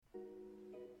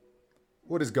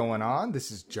What is going on? This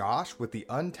is Josh with the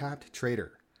Untapped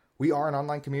Trader. We are an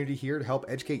online community here to help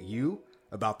educate you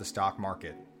about the stock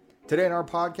market. Today in our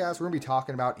podcast, we're going to be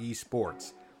talking about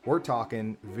esports. We're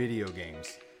talking video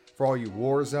games. For all you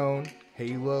Warzone,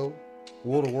 Halo,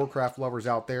 World of Warcraft lovers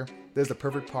out there, this is the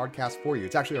perfect podcast for you.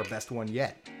 It's actually our best one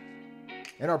yet.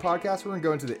 In our podcast, we're going to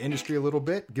go into the industry a little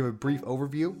bit, give a brief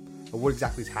overview of what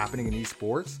exactly is happening in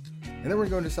esports, and then we're going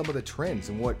to go into some of the trends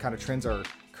and what kind of trends are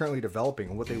currently developing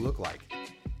and what they look like.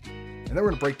 And then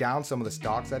we're going to break down some of the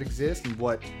stocks that exist and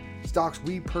what stocks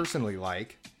we personally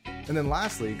like. And then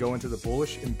lastly, go into the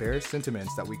bullish and bearish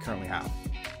sentiments that we currently have.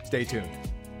 Stay tuned.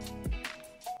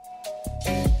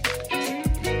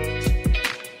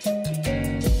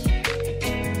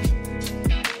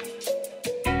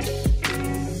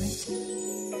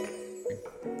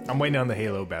 I'm waiting on the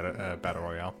Halo battle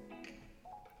royale.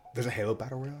 There's a Halo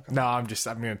battle royale coming? No, I'm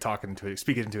going to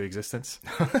speak it into existence.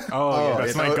 Oh,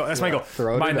 That's my goal. That's my goal.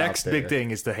 Throw My it next out big there.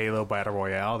 thing is the Halo battle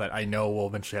royale that I know will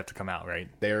eventually have to come out. Right?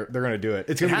 They're going to do it.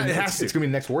 It's going to be it's going to be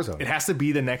the next Warzone. It has to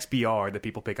be the next BR that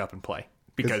people pick up and play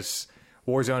because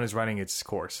Warzone is running its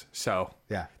course. So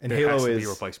Yeah, and there Halo has to be is a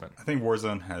replacement. I think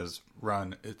Warzone has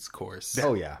run its course.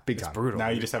 Oh yeah, big time. Brutal. Now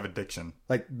you just have addiction.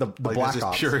 Like the Like, Black it's just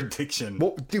Ops. pure addiction.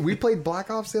 Well, dude, we played Black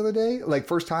Ops the other day, like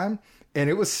first time, and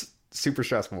it was super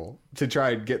stressful to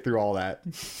try and get through all that.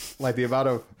 Like the amount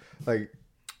of like,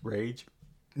 Rage.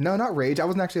 no, not rage. I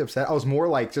wasn't actually upset. I was more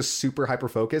like just super hyper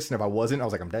focused, and if I wasn't, I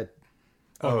was like, I'm dead.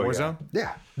 Oh, Warzone.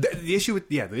 Yeah, The issue with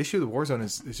Warzone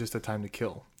is just the time to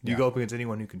kill. You Yeah. go up against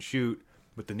anyone who can shoot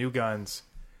with the new guns.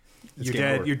 You're game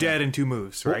dead. over. You're dead in 2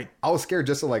 moves, right? I was scared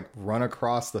just to like run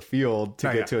across the field to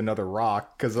Oh, get yeah. to another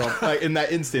rock because like in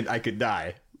that instant I could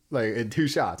die, like in 2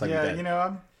 shots. I'd be Yeah, dead. you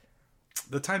know,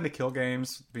 the time to kill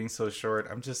games being so short,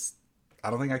 I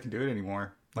don't think I can do it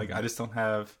anymore. Like, I just don't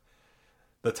have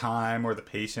the time or the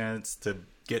patience to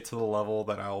get to the level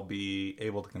that I'll be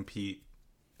able to compete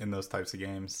in those types of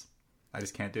games. I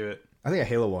just can't do it. I think a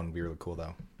Halo one would be really cool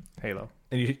though, Halo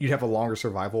and you'd have a longer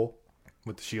survival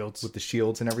with the shields. with the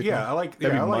shields and everything. Yeah, I like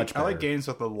That'd be I much like better. games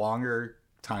with a longer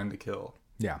time to kill.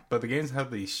 Yeah, But the games that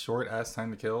have these short ass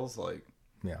time to kills, like,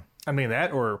 yeah. I mean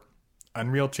that or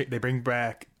Unreal. They bring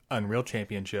back Unreal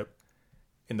Championship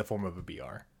in the form of a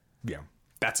BR. Yeah.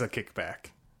 That's a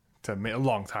kickback to a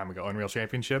long time ago. Unreal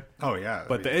Championship, oh yeah,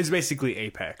 but it's basically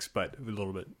Apex, but a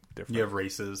little bit different. you have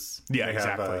races. Yeah, they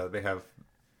exactly. Have, they have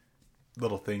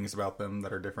little things about them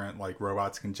that are different. Like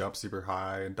robots can jump super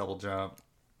high and double jump.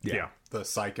 Yeah. The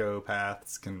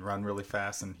psychopaths can run really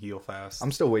fast and heal fast.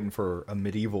 I'm still waiting for a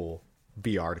medieval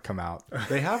BR to come out.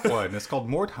 They have one. It's called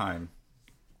More Time.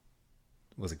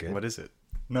 Was it good? What is it?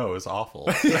 No, it's awful.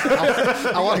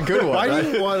 I want a good one. Why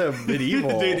do you want a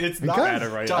medieval? Dude, it's not Because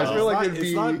bad, right? Josh, I feel like it's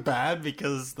it'd not be. bad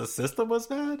because the system was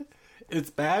bad. It's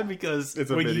bad because It's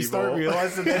a when you medieval. start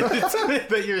realizing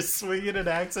that you're swinging an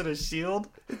axe and a shield,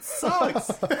 it sucks.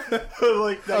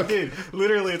 Like that game,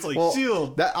 literally, it's like Well,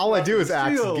 shield. that all I do is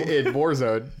axe Shield. in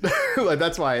Warzone. Like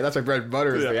that's my bread and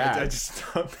butter is the I axe.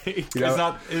 just don't think You know? It's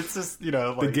not. It's just the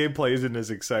like gameplay isn't as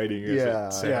exciting. As Yeah. it yeah,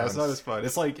 it's sounds. not as fun.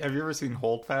 It's like, have you ever seen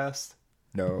Holdfast?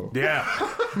 No. Yeah,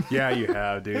 yeah, you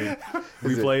have, dude.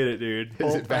 We played it, dude.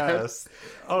 Is it bad? Holdfast.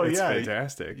 Oh It's yeah,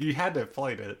 fantastic. You had to have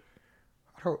played it.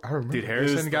 I don't remember. Dude,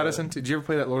 Harrison It was got the- us into. Did you ever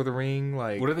play that Lord of the Ring?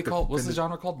 Like, What are they called? What's the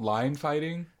genre called? Line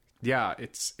fighting. Yeah,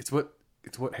 it's what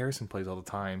Harrison plays all the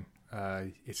time.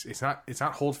 It's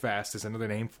not Hold Fast. There's another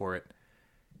name for it.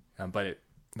 But it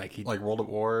he Like World at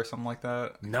War or something like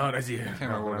that. no, that's I can't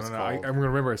remember what it's called. I'm gonna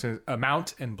remember as soon as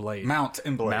Mount and Blade. Mount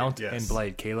and Blade. Mount yes. and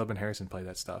Blade. Caleb and Harrison play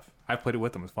that stuff. I played it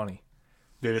with them. It's funny.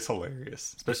 Dude, it's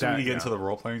hilarious. Especially That- when you get yeah. into the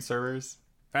role playing servers.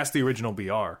 That's the original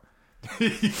BR.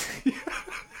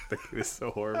 It's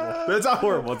so horrible. But it's not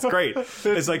horrible. It's great.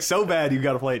 It's like so bad you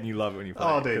got to play it and you love it when you play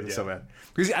Oh, it. 'cause dude, it's so yeah. bad.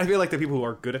 Because I feel like the people who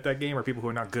are good at that game are people who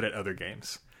are not good at other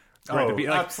games. Right? Oh, Like,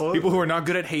 absolutely. people who are not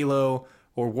good at Halo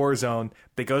or Warzone,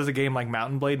 they go to the game like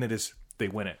Mountain Blade and they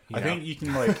win it. I think you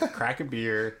can like crack a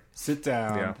beer, sit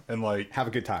down, Yeah. and like Have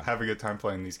a good time. have a good time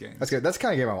playing these games. That's good. That's the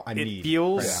kind of game I it need.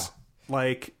 feels right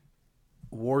like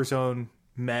Warzone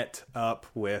met up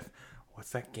with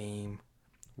what's that game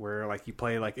where like you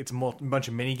play like it's a bunch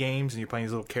of mini games and you're playing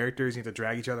these little characters and you have to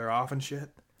drag each other off and shit.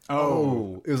 now.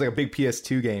 Oh, it was like a big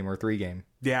PS2 game or 3 game.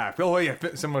 Yeah, I feel yeah,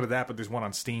 similar to that, but there's one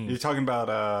on Steam. You're talking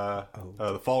about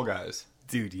the Fall Guys.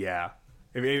 Dude, yeah.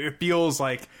 It feels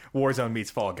like Warzone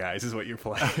meets Fall Guys is what you're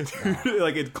playing.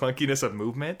 Like it's clunkiness of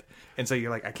movement, and so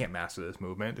you're like, I can't master this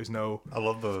movement. There's no I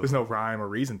no rhyme or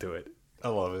reason to it.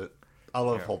 love it. I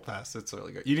love Hold Fast. It's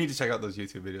really good. You need to check out those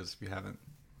YouTube videos if you haven't.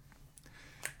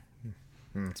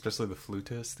 Especially the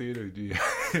flutist, dude. Or do you...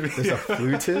 There's a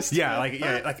flutist. Yeah,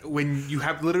 like when you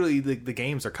have literally the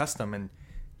games are custom and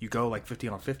you go like 50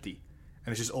 on 50.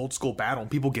 And it's just old school battle,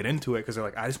 and people get into it because they're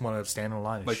like, I just want to stand in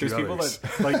line. And Like shoot there's people others.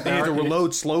 that like They have to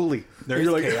reload slowly. there's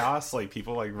You're like, chaos, like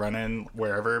people like run in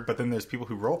wherever, but then there's people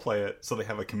who role play it, so they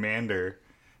have a commander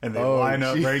and they Oh, line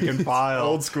up geez. rank and file.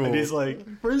 Old school. And he's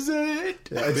like, present.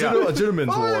 It's a gentleman's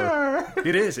war. Fire!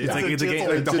 It is. It's like it's a game.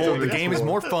 Like the game is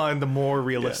more fun the more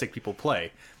realistic people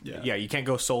play. Yeah. You can't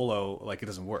go solo. Like it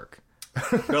doesn't work.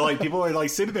 They're like people are like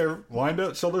sitting there lined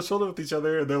up shoulder to shoulder with each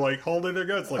other, and they're like holding their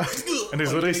guns, like. And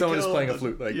there's literally someone just playing a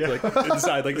flute, like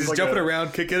inside, like just like jumping a-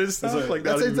 around, kicking and stuff. Like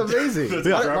That's it's amazing. There's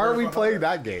Why a drummer aren't we behind. playing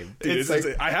that game? It's like,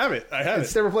 I have it. I have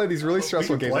it's it. never played these really We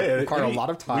stressful can games play that it. require a lot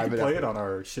of time. We can and play effort. it on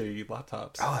our shitty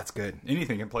laptops. Oh, that's good.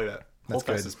 Anything can play that. That's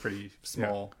Holdfast good. is pretty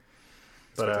small,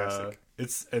 but fantastic.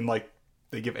 it's and like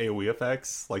they give AOE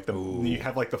effects. Like you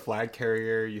have like the flag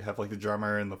carrier, you have like the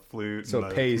drummer and the flute. So and it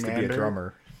the pays to be a commander.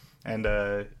 drummer. And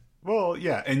well,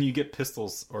 yeah, and you get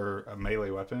pistols or a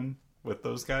melee weapon with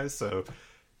those guys. So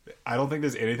I don't think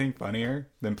there's anything funnier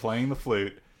than playing the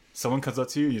flute. Someone comes up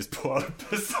to you, you just pull out a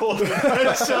pistol and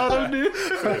headshot him, dude.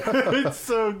 It's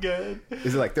so good.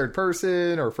 Is it like third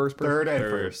person or first person? Third and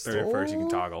first. Third and first, you can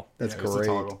toggle, That's Yeah, it's a great.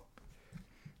 toggle.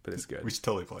 but it's good. We should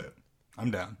totally play it.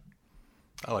 I'm down.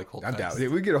 I like Holdfast. I'm down. Yeah,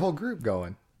 we get a whole group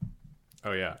going.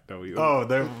 Oh yeah, no, we We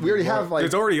already have like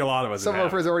there's already a lot of us. some that of our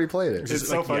have friends it. already played it. It's Just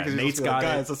so like, fun yeah, because Nate's you're like, got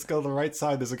it. guys, let's go to the right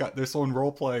side. There's someone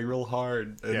role playing real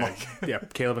hard. And Yeah, like, yeah.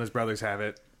 Caleb and his brothers have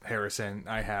it. Harrison,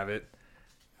 I have it.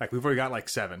 Like we've already got like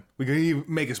 7. We could even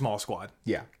make a small squad.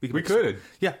 Yeah, we make a- could.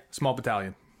 Yeah, small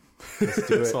battalion. let's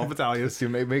do it. Small battalion. Let's do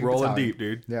make a Rolling battalion. deep,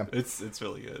 dude. Yeah, It's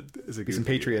really good. It's a Get some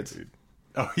goofy game, Patriots. dude.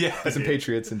 Oh yeah, some dude.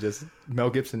 Patriots and just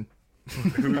Mel Gibson. I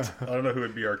don't know who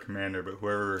would be our commander, but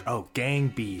whoever. Oh, Gang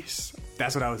Beasts.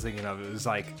 That's what I was thinking of. It was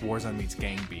like Warzone meets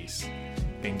Gang Beasts.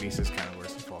 Gang Beasts is kind of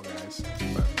worse than Fall Guys.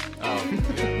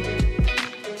 But,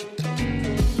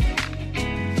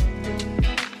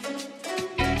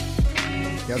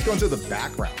 Yeah, let's go into the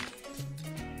background.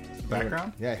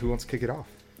 Background. Yeah, who wants to kick it off?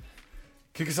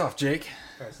 Kick us off, Jake.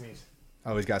 sneeze.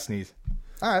 Oh, he's got to sneeze.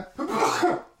 All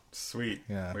right. Sweet.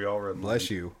 Yeah. We all read. Bless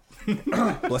you.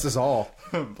 Bless us all.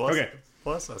 Bless, Okay.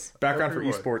 Bless us. Background for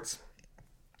Everyone.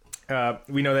 esports.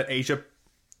 We know that Asia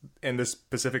and this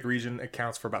Pacific region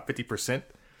accounts for about 50%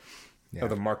 Yeah. of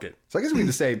the market. So I guess we need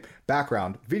to say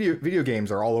background. Video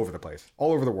games are all over the place,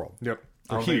 all over the world. Yep.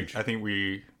 I They're don't huge. think- I think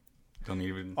we don't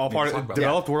even. All need part to talk of about the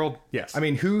developed world, yes. I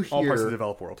mean, who all parts of the here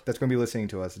developed world. that's going to be listening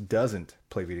to us doesn't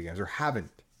play video games or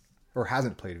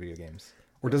hasn't played video games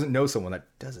or doesn't know someone that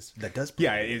does play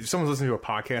Yeah, video games? if someone's listening to a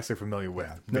podcast, they're familiar with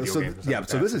No, video so, games. and stuff yeah, like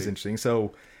so that. this is interesting.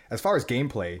 So as far as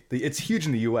gameplay, it's huge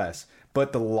in the U.S.,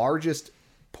 but the largest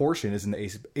portion is in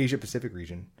the Asia Pacific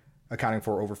region, accounting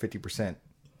for over 50%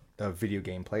 of video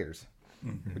game players,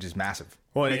 which is massive.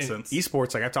 Well, Makes in sense.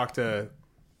 esports, like I talked to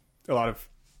a lot of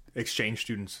exchange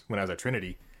students when I was at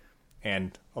Trinity,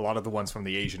 and a lot of the ones from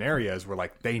the Asian areas were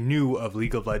like they knew of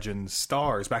League of Legends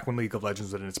stars back when League of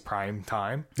Legends was in its prime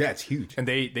time, Yeah, it's huge. and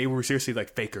they were seriously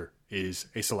like Faker is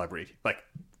a celebrity, like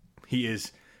he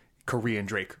is Korean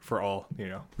Drake for all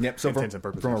Yep. So intents and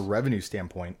purposes. from a revenue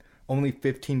standpoint, only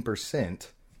 15%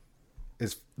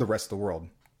 is the rest of the world,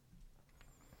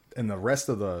 and the rest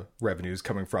of the revenue is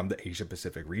coming from the Asia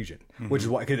Pacific region, which is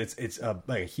why cause it's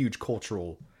like a huge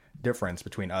cultural difference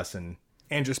between us and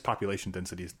and just population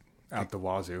densities out the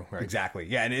wazoo, right?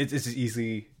 exactly and it's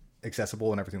easily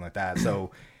accessible and everything like that.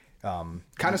 So kind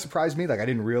of surprised me. Like I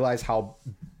didn't realize how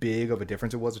big of a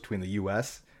difference it was between the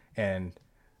U.S. and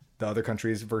the other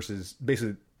countries versus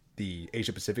basically the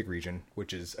Asia Pacific region,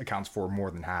 which accounts for more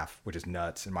than half, which is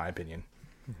nuts in my opinion.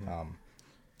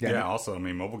 Yeah. Also, I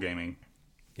mean, mobile gaming.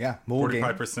 Yeah, mobile game.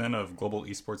 45% of global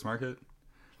esports market.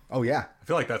 Oh yeah, I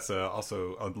feel like that's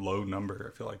also a low number.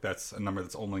 I feel like that's a number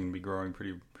that's only going to be growing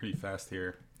pretty fast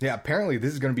here. yeah. Apparently,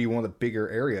 this is going to be one of the bigger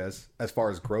areas as far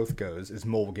as growth goes. Is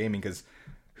mobile gaming because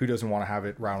who doesn't want to have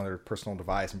it right on their personal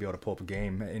device and be able to pull up a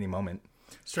game at any moment?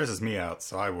 Stresses me out,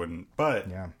 so I wouldn't. But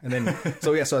Yeah, and then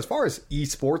so as far as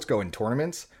esports go in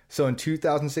tournaments, so in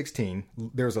 2016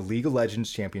 there was a League of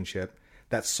Legends championship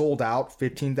that sold out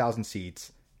 15,000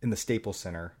 seats in the Staples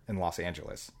Center in Los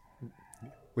Angeles,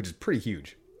 which is pretty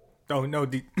huge. Oh no,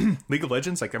 the League of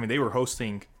Legends, like I mean, they were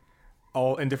hosting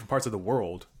all in different parts of the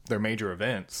world their major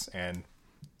events, and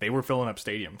they were filling up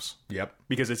stadiums. Yep.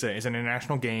 Because it's an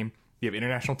international game. You have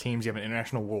international teams. You have an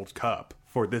international World Cup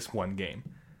for this one game.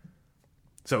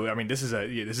 So I mean, this is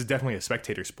definitely a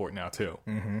spectator sport now too,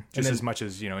 just as much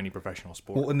as any professional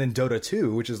sport. Well, and then Dota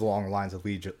 2, which is along the lines of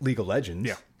League of Legends.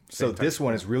 Yeah, So same type this of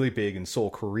one is really big in Seoul,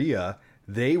 Korea.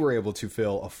 they were able to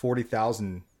fill a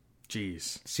 40,000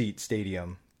 Jeez. seat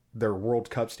stadium, their World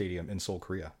Cup stadium in Seoul,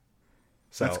 Korea.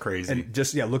 So, That's crazy. And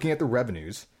just, looking at the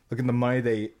revenues, looking at the money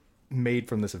they made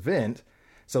from this event.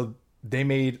 So they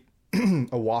made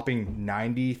a whopping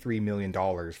 $93 million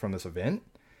from this event.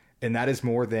 And that is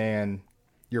more than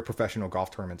your professional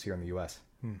golf tournaments here in the U.S.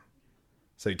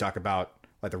 So you talk about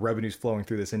like the revenues flowing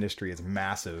through this industry is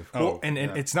massive. Well, and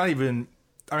it's not even,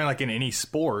 I mean, like in any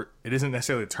sport, it isn't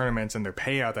necessarily the tournaments and their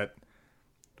payout that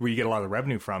where you get a lot of the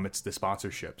revenue from. It's the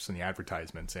sponsorships and the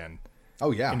advertisements and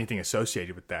anything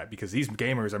associated with that, because these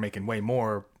gamers are making way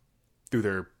more through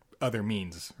their other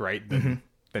means, right? Than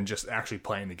just actually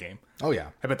playing the game. Oh yeah.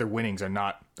 I bet their winnings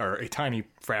are a tiny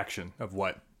fraction of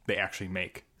what they actually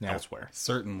make elsewhere.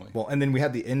 Certainly. Well, and then we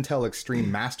had the Intel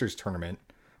Extreme Masters tournament,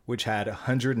 which had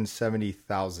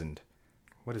 170,000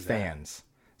 What is fans.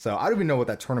 So I don't even know what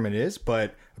that tournament is,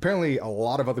 but apparently a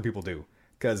lot of other people do,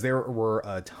 because there were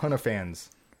a ton of fans.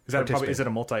 Is that probably, is it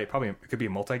a multi, probably it could be a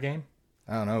multi-game?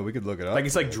 I don't know. We could look it up. Like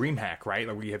it's like DreamHack, right?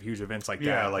 Like we have huge events like that.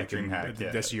 Yeah, like DreamHack, in,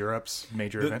 yeah. This Europe's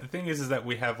major The event. thing is that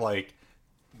we have like,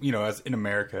 you know, as in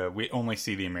America, we only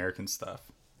see the American stuff.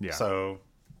 Yeah. So,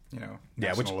 you know, Yeah,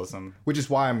 nationalism. which is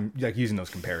why I'm like using those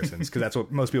comparisons, because that's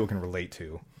what most people can relate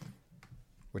to,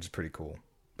 which is pretty cool.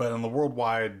 But on the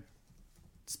worldwide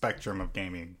spectrum of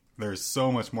gaming, there's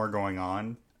so much more going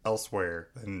on elsewhere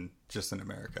than just in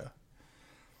America.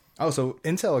 Oh, so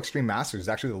Intel Extreme Masters is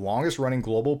actually the longest running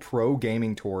global pro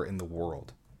gaming tour in the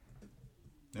world.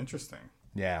 Interesting.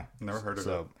 Yeah. Never heard of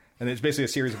it. And it's basically a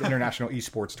series of international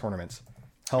esports tournaments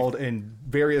held in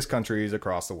various countries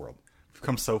across the world. We've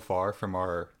come so far from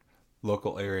our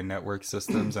local area network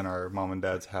systems and our mom and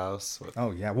dad's house.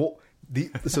 Oh, yeah. Well,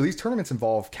 so these tournaments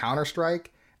involve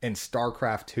Counter-Strike and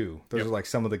StarCraft 2. Those are like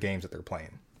some of the games that they're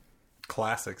playing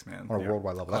Classics, man. on a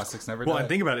worldwide level. That's Classics never Well, die. and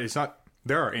think about it. It's not,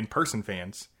 there are in-person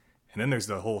fans, and then there's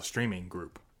the whole streaming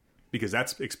group, because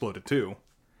that's exploded too.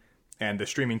 And the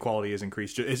streaming quality has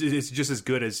increased. It's just as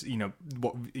good as, your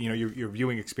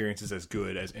viewing experience is as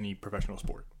good as any professional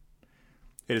sport.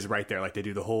 It is right there. Like they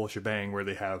do the whole shebang where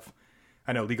they have,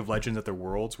 I know League of Legends at their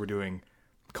Worlds were doing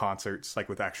concerts like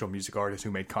with actual music artists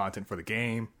who made content for the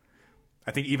game.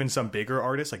 I think even some bigger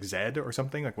artists like Zed or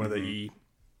something, like one of the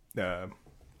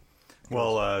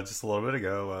just a little bit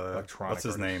ago, Electronic what's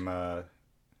his artists. name?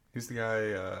 Who's the guy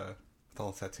with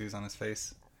all the tattoos on his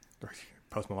face?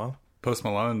 Post Malone. Post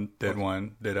Malone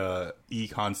did a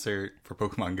e-concert for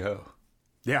Pokemon Go.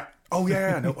 Yeah. Oh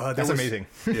yeah. No, That's amazing.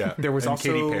 Yeah. There was and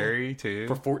also Katy Perry too.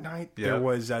 for Fortnite. Yeah. There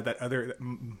was that other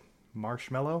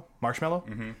Marshmallow.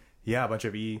 Mm-hmm. Yeah, a bunch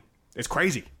of It's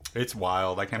crazy. It's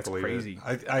wild. I can't believe crazy.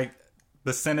 it. I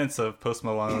the sentence of Post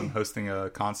Malone hosting a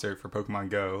concert for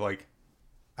Pokemon Go, like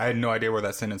I had no idea where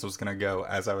that sentence was going to go.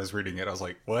 As I was reading it, I was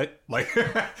like, "What?" Like,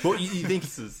 Well, you think,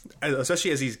 especially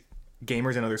as these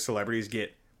gamers and other celebrities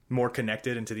get more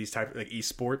connected into these type of like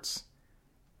esports,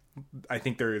 I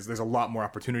think there's a lot more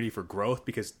opportunity for growth,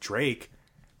 because Drake,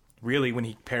 really, when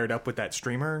he paired up with that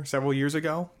streamer several years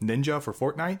ago, Ninja for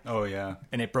Fortnite, oh yeah,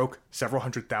 and it broke several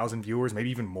 100,000 viewers, maybe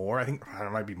even more. I think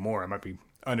it might be more. I might be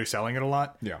underselling it a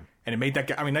lot. Yeah. And it made that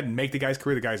guy, I mean, that didn't make the guy's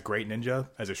career. The guy's great, Ninja,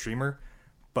 as a streamer.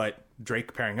 But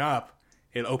Drake pairing up,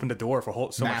 it opened the door for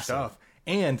so much Massive. stuff.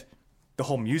 And the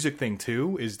whole music thing,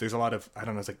 too, is there's a lot of, I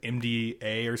don't know, it's like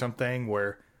MDA or something,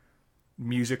 where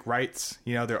music rights,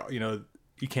 you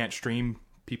can't stream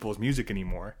people's music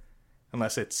anymore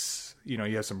unless it's, you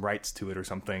have some rights to it or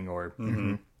something, or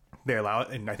they allow it.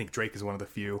 And I think Drake is one of the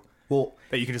few Well,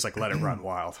 that you can just like let it run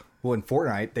wild. well, in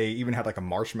Fortnite, they even had like a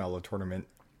marshmallow tournament.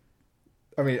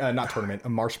 I mean, not tournament, a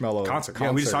marshmallow Concert.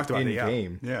 Yeah, we just talked about in it, yeah.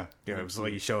 game. yeah. Yeah, it was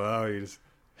like you show up, you just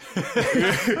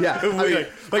Yeah, I mean,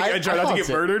 I try not to hopped get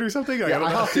in. murdered or something. Like, Yeah, don't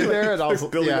I know. hopped in there and I was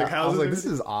building like I houses. was like, and this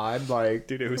is odd. Like,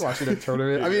 Dude, it was- watching a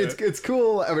tournament. I mean, it's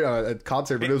cool. I mean, a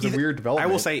concert, but it was a weird development.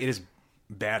 I will say it is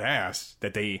badass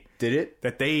that they Did it?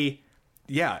 that they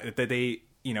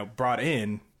brought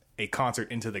in a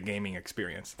concert into the gaming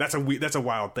experience. That's a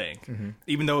wild thing.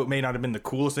 Even though it may not have been the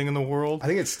coolest thing in the world. I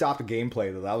think it stopped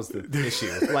gameplay though. That was the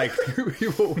issue. Like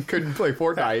people couldn't play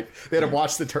Fortnite. They had to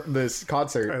watch this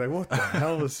concert. I'm like, what the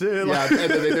hell is it? Yeah, and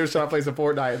then they were trying to play some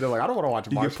Fortnite, and they're like, I don't want to watch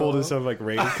You get pulled Marshmallow. in some like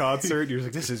raid concert. You're just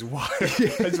like, this is wild. I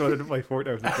just wanted to play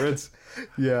Fortnite with my friends.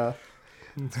 Yeah,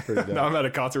 it's pretty dope. Now I'm at a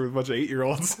concert with a bunch of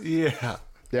 8-year-olds. Yeah.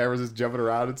 Yeah, everyone's just jumping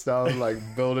around and stuff, like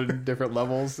building different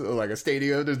levels, like a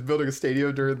stadium. Just building a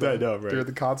stadium during the I know, right? during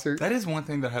the concert. That is one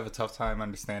thing that I have a tough time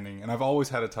understanding, and I've always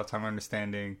had a tough time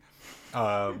understanding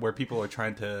where people are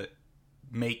trying to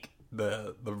make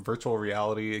the virtual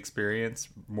reality experience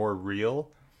more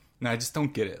real. And I just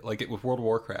don't get it. Like it with World of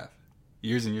Warcraft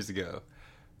years and years ago,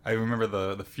 I remember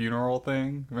the funeral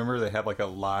thing. Remember they had like a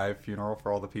live funeral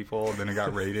for all the people, and then it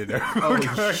got raided.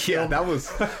 Yeah, that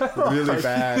was really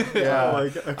bad. Yeah,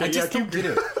 Like okay, I just don't get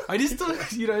it. I just don't,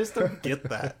 I just don't get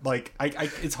that. Like,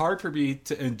 it's hard for me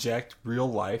to inject real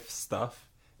life stuff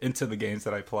into the games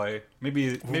that I play.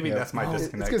 Maybe that's my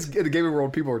disconnect. It's because in the gaming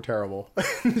world, people are terrible.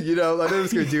 You know, like, they're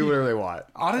just gonna do whatever they want.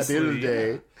 Honestly, at the end of the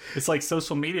day, it's like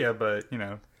social media, but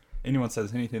anyone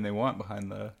says anything they want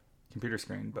behind the computer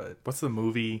screen. But What's the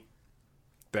movie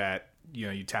that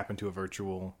you tap into a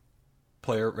virtual?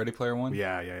 Ready Player One.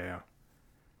 Yeah.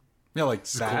 Yeah, like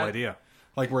It's a that. cool idea.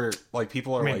 Like where like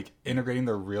people are I mean- like integrating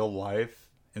their real life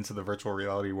into the virtual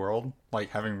reality world,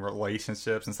 like having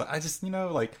relationships and stuff. I just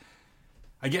like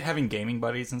I get having gaming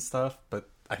buddies and stuff, but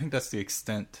I think that's the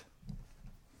extent.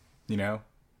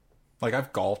 Like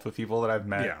I've golfed with people that I've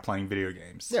met playing video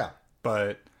games. yeah.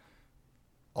 But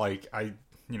like I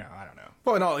don't know.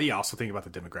 Well, and also think about the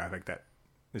demographic that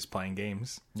is playing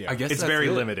games. Yeah. I guess It's that's very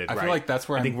it. limited. I right? feel like that's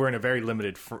where I think we're in a very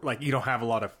limited. Like you don't have a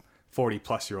lot of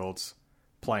 40-plus-year-olds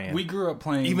playing. we grew up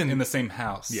playing Even- in the same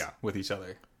house Yeah. with each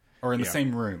other, or in the Yeah.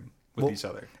 same room with Well, each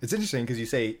other. It's interesting because you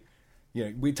say,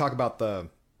 we talk about the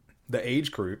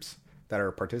age groups that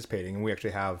are participating, and we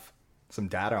actually have some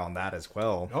data on that as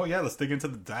well. Oh yeah, let's dig into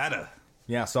the data.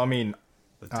 Yeah, so I mean,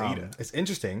 The data. it's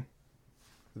interesting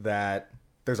that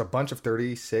there's a bunch of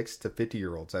 36 to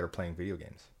 50-year-olds that are playing video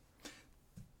games.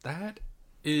 That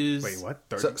is Wait, what?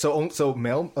 30? So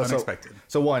male Unexpected.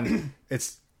 So one,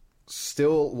 it's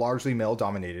still largely male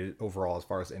dominated overall as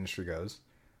far as the industry goes.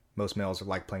 Most males are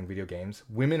like playing video games.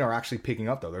 Women are actually picking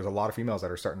up though. There's a lot of females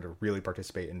that are starting to really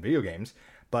participate in video games.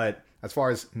 But as far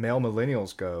as male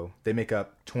millennials go, they make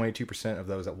up 22% of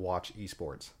those that watch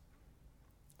esports.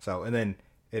 So, and then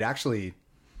it actually,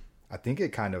 I think it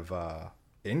kind of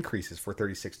increases for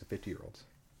 36 to 50-year-olds.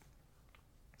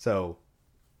 So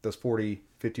those 40,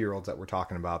 50-year-olds that we're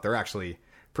talking about, they're actually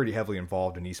pretty heavily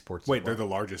involved in esports. Wait, as they're well.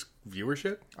 the largest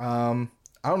viewership? I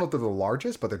don't know if they're the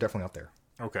largest, but they're definitely up there.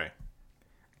 Okay.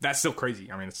 That's still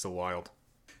crazy. I mean, it's still wild.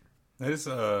 That is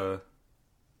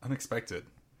unexpected.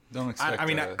 Don't expect.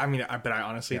 But I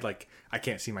honestly I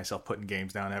can't see myself putting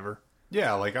games down ever.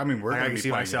 Yeah, like we're I gonna can be see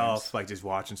playing myself games. like just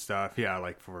watching stuff. Yeah,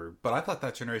 like for But I thought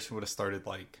that generation would have started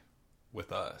like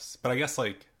with us. But I guess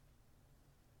like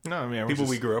no, I mean people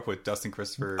we grew up with, Dustin,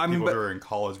 Christopher, I mean, people but- who were in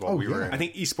college while we were. yeah. In. I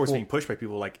think esports being pushed by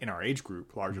people like in our age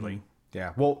group largely.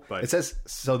 Yeah. Well, But- it says,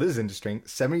 so this is interesting.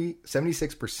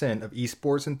 76% of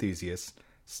esports enthusiasts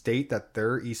state that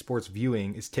their esports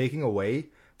viewing is taking away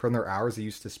from their hours they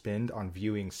used to spend on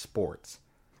viewing sports.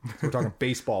 So we're talking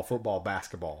baseball, football,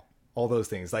 basketball, all those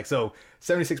things. Like, so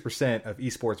 76% of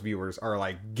esports viewers are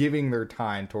like giving their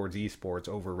time towards esports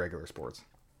over regular sports.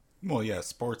 Well, yeah,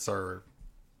 sports are.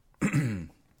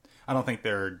 I don't think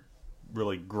they're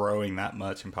really growing that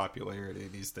much in popularity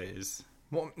these days.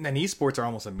 Well, and esports are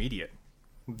almost immediate.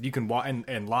 You can watch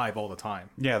and live all the time.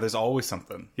 Yeah, there's always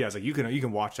something. Yeah, it's like you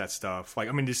can watch that stuff. Like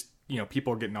I mean, just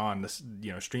people are getting on this.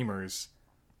 Streamers,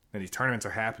 and these tournaments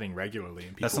are happening regularly.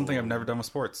 And people, That's something I've never done with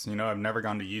sports. I've never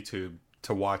gone to YouTube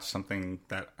to watch something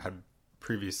that had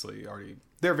previously already.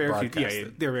 There are very few. Yeah,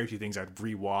 broadcasted. there are very few things I'd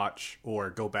rewatch or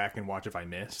go back and watch if I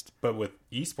missed. But with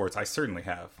esports, I certainly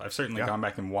have. I've certainly gone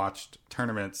back and watched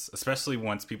tournaments, especially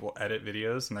once people edit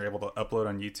videos and they're able to upload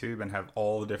on YouTube and have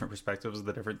all the different perspectives of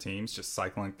the different teams just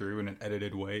cycling through in an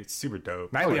edited way. It's super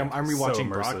dope. Nightly, Oh, I'm so rewatching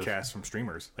immersive. broadcasts from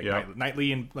streamers. Like Yeah.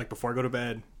 nightly, and like before I go to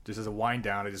bed, just as a wind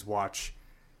down, I just watch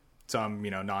some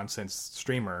nonsense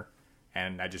streamer,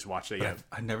 and I just watch it. But Yeah,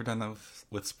 I've never done that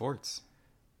with sports.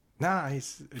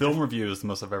 nice. Film review is the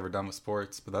most I've ever done with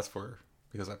sports, but that's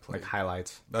because I play. Like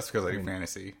highlights. That's because I do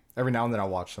fantasy. Every now and then I'll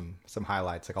watch some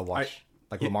highlights. Like I'll watch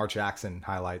Lamar Jackson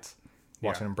highlights,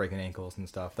 watching Yeah. him breaking ankles and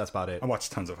stuff. That's about it. I watch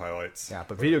tons of highlights. Yeah,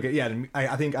 but video game. Yeah,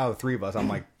 I think out of the three of us, I'm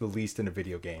like the least into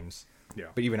video games. Yeah.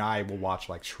 But even I will watch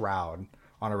like Shroud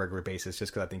on a regular basis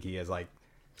just because I think he is like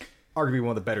arguably one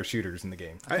of the better shooters in the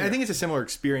game. I think it's a similar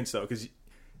experience though, because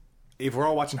if we're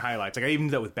all watching highlights, like I even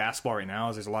do that with basketball right now,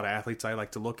 is there's a lot of athletes I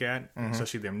like to look at,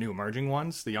 especially the new emerging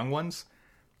ones, the young ones.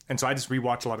 And so I just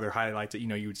rewatch a lot of their highlights that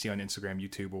you would see on Instagram,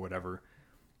 YouTube, or whatever.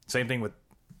 Same thing with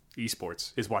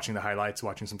esports, is watching the highlights,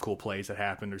 watching some cool plays that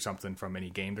happened or something from any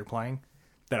game they're playing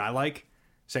that I like.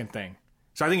 Same thing.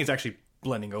 So I think it's actually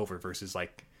blending over versus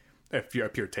like a pure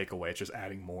takeaway. It's just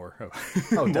adding more, more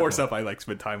definitely. stuff I like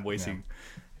spend time wasting.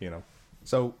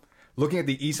 So looking at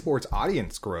the esports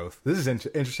audience growth, this is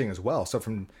interesting as well. So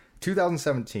from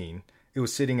 2017, it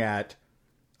was sitting at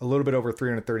a little bit over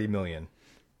 330 million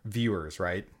viewers,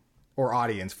 right? Or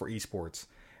audience for esports.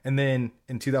 And then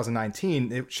in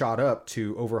 2019, it shot up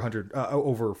to over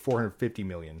 450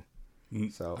 million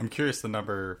So I'm curious the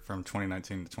number from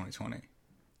 2019 to 2020.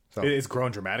 So It's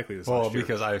grown dramatically this Well, last year.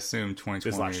 because I assume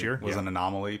 2020 last year, was yeah. an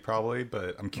anomaly, probably.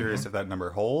 But I'm curious if that number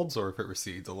holds or if it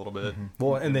recedes a little bit.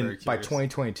 well, I'm and then very by curious.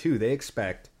 2022, they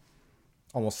expect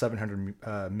almost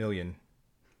 700 million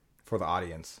for the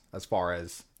audience as far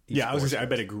as yeah, I was gonna say, esports I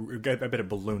bet it grew, I bet it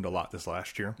ballooned a lot this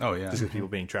last year. Oh, yeah. Just with people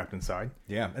being trapped inside.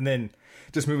 Yeah, and then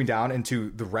just moving down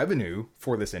into the revenue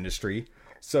for this industry.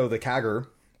 So the CAGR,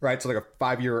 right? So like a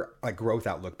 5-year like growth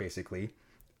outlook, basically.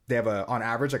 They have on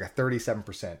average like a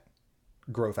 37%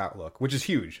 growth outlook, which is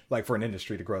huge, like for an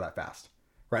industry to grow that fast,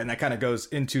 right? And that kind of goes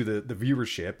into the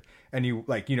viewership, and you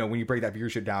like when you break that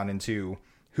viewership down into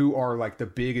who are like the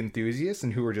big enthusiasts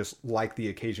and who are just like the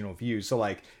occasional views. So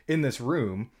like in this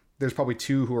room, there's probably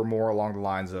 2 who are more along the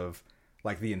lines of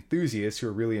like the enthusiasts who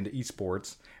are really into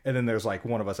esports, and then there's like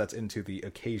one of us that's into the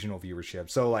occasional viewership.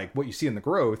 So like what you see in the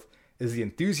growth is the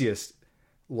enthusiast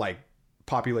like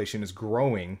population is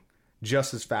growing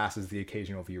just as fast as the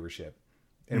occasional viewership,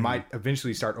 and it might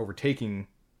eventually start overtaking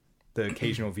the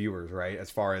occasional viewers, right?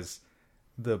 As far as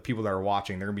the people that are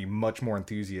watching, they're gonna be much more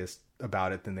enthusiast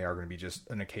about it than they are going to be just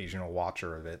an occasional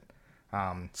watcher of it.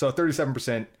 So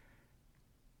 37%,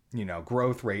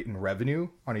 growth rate in revenue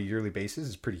on a yearly basis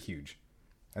is pretty huge.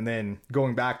 And then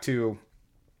going back to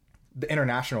the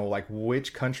international, like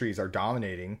which countries are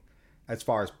dominating as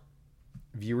far as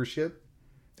viewership,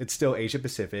 it's still Asia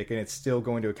Pacific, and it's still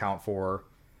going to account for,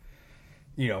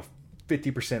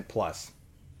 50% plus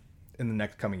in the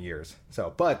next coming years.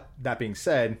 So, but that being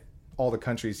said, all the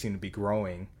countries seem to be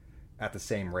growing at the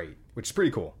same rate, which is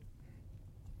pretty cool.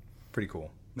 Pretty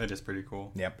cool. That is pretty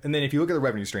cool. Yep. And then if you look at the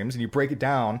revenue streams and you break it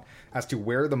down as to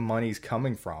where the money's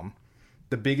coming from,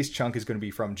 the biggest chunk is going to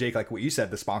be from, Jake, like what you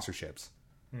said, the sponsorships.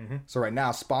 Mm-hmm. So right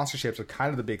now, sponsorships are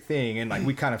kind of the big thing. And like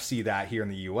we kind of see that here in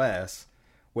the US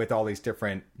with all these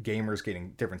different gamers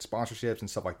getting different sponsorships and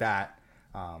stuff like that.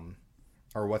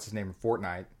 Or what's his name in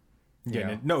Fortnite.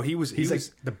 Yeah, no, he's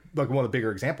like one of the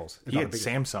bigger examples. he had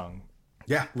Samsung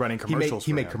Yeah. running commercials.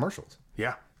 He for made him. commercials.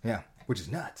 Yeah. Yeah. Which is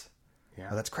nuts. Yeah.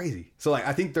 Oh, that's crazy. So like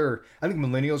I think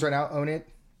millennials right now own it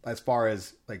as far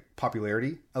as like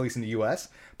popularity, at least in the US.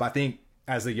 But I think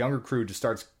as the younger crew just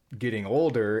starts getting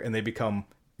older and they become,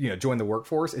 join the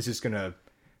workforce, it's just gonna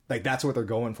like that's what they're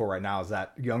going for right now is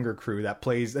that younger crew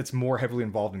that's more heavily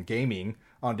involved in gaming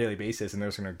on a daily basis, and they're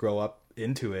just gonna grow up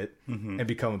into it and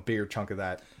become a bigger chunk of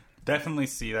that. Definitely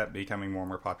see that becoming more and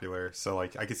more popular. So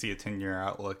like I could see a 10-year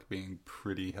outlook being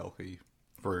pretty healthy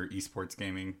for esports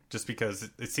gaming, just because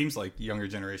it seems like younger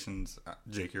generations.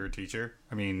 Jake, you're a teacher.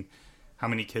 I mean, how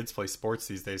many kids play sports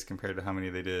these days compared to how many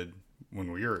they did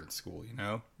when we were at school?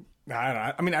 I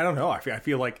don't know. I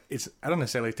feel like I don't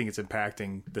necessarily think it's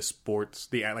impacting the sports,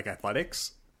 the like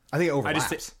athletics. I think it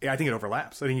overlaps. I think it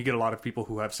overlaps. I think you get a lot of people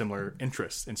who have similar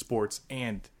interests in sports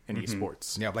and in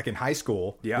esports. Yeah, like in high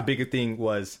school, Yeah. the bigger thing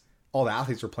was all the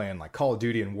athletes were playing like Call of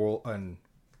Duty and World of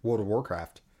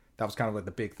Warcraft. That was kind of like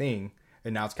the big thing,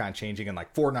 and now it's kind of changing. And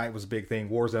like Fortnite was a big thing,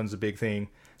 Warzone's a big thing.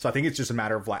 So I think it's just a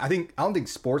matter of like I don't think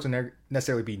sports will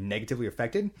necessarily be negatively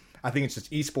affected. I think it's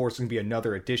just esports can be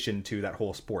another addition to that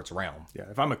whole sports realm. Yeah,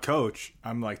 if I'm a coach,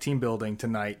 I'm like team building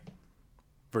tonight,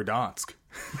 Verdansk.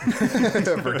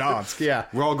 Verdansk, yeah.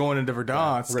 We're all going into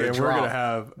Verdansk, We're gonna and we're going to drop.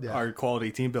 have our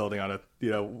quality team building on a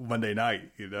Monday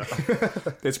night.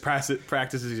 Its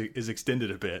practice is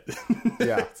extended a bit.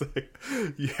 Yeah. It's like,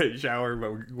 yeah, shower,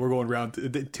 but we're going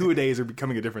around. 2 a days are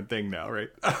becoming a different thing now, right?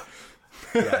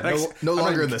 Yeah, no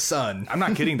longer in the sun. I'm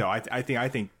not kidding though. I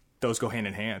think those go hand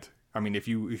in hand. I mean, if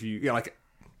you like,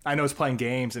 I know it's playing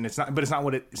games and it's not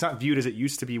viewed as it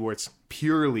used to be, where it's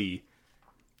purely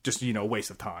just a waste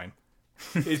of time.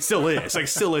 It still is. Like,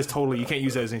 still is totally. You can't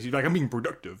use it as an like I'm being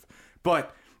productive,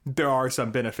 but there are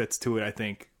some benefits to it. I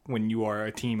think when you are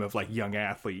a team of like young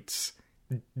athletes,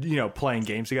 playing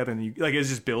games together, and it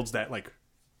just builds that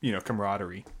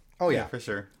camaraderie. Oh yeah, for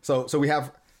sure. So we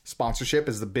have sponsorship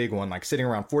is the big one, like sitting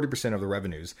around 40% of the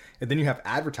revenues, and then you have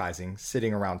advertising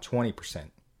sitting around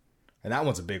 20%, and that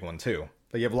one's a big one too.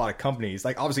 Like you have a lot of companies,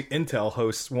 like obviously Intel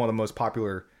hosts one of the most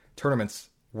popular tournaments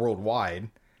worldwide.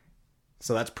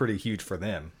 So that's pretty huge for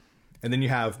them. And then you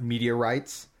have media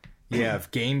rights, you have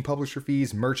game publisher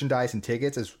fees, merchandise, and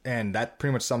tickets, and that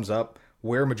pretty much sums up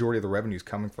where a majority of the revenue is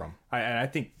coming from. I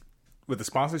think with the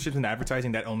sponsorships and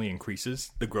advertising, that only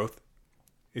increases the growth.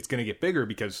 It's going to get bigger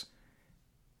because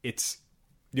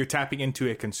you're tapping into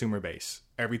a consumer base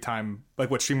every time. Like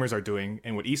what streamers are doing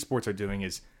and what esports are doing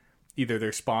is either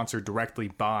they're sponsored directly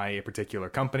by a particular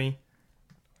company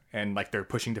and like they're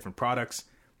pushing different products.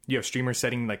 You have streamers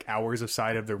setting like hours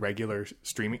aside of their regular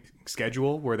streaming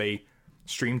schedule where they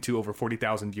stream to over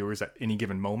 40,000 viewers at any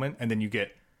given moment. And then you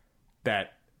get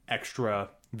that extra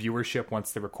viewership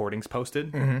once the recording's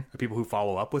posted, people who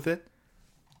follow up with it.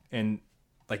 And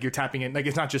like you're tapping in, like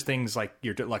it's not just things like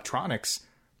your electronics.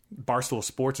 Barstool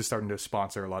Sports is starting to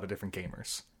sponsor a lot of different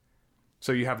gamers.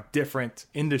 So you have different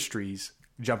industries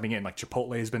jumping in. Like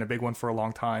Chipotle has been a big one for a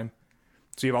long time.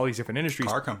 So you have all these different industries.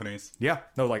 Car companies. Yeah.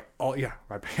 No, like all, yeah.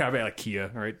 I bet like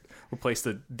Kia, right? Replace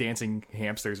the dancing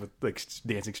hamsters with like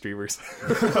dancing streamers.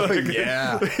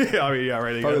 Yeah. Yeah, I mean, yeah,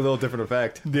 right. Probably a little different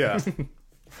effect. Yeah.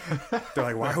 They're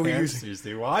like, why are we using? Hamsters,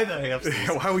 dude. Why the hamsters?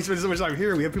 Why are we spending so much time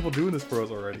here? We have people doing this for us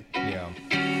already. Yeah.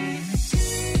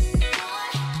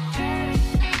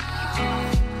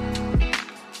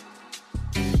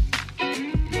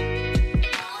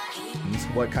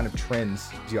 What kind of trends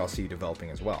do y'all see developing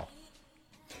as well?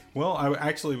 Well, I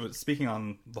actually was speaking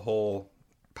on the whole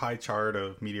pie chart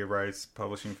of media rights,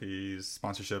 publishing fees,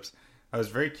 sponsorships. I was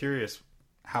very curious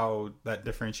how that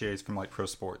differentiates from like pro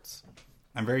sports.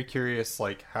 I'm very curious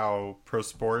like how pro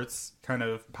sports kind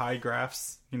of pie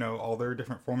graphs, you know, all their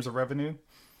different forms of revenue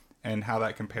and how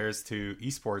that compares to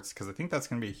esports, because I think that's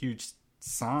going to be a huge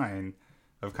sign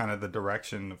of kind of the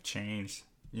direction of change,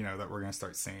 you know, that we're going to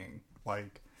start seeing.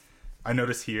 Like, I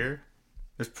notice here,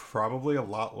 there's probably a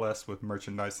lot less with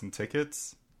merchandise and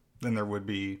tickets than there would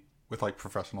be with like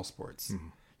professional sports.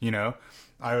 You know,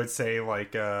 I would say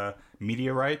like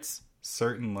media rights,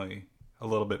 certainly a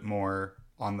little bit more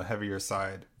on the heavier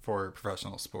side for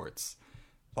professional sports.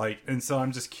 Like, and so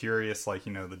I'm just curious, like,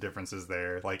 you know, the differences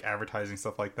there, like advertising,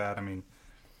 stuff like that. I mean,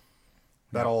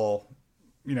 that all,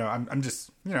 you know, I'm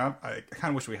just, you know, I kind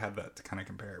of wish we had that to kind of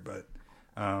compare, but,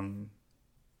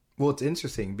 Well, it's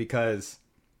interesting because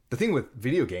the thing with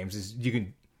video games is you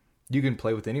can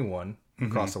play with anyone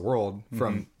across the world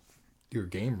from your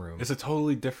game room. it's a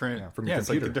totally different, from your it's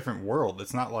like computer. a different world.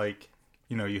 It's not like,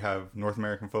 you know, you have North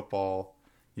American football,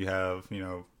 you have, you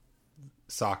know,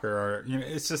 soccer, or, you know,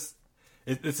 it's just,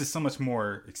 it's just so much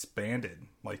more expanded.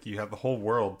 Like you have the whole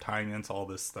world tying into all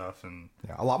this stuff and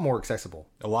Yeah, a lot more accessible.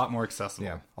 a lot more accessible.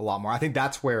 Yeah, a lot more. I think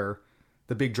that's where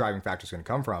the big driving factor is going to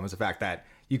come from, is the fact that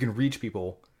you can reach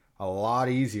people a lot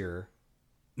easier.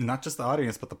 Not just the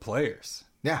audience, but the players.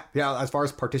 Yeah, as far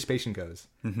as participation goes,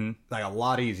 like a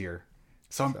lot easier.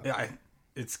 So,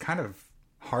 it's kind of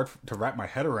hard to wrap my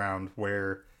head around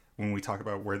where, when we talk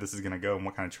about where this is going to go and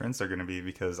what kind of trends they're going to be,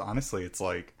 because honestly, it's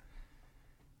like,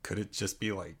 could it just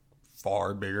be like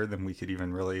far bigger than we could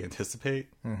even really anticipate?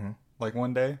 Like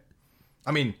one day?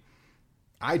 I mean,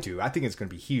 I think it's going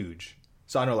to be huge.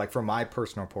 So I know, like, for my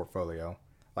personal portfolio,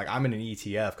 like, I'm in an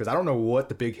ETF because I don't know what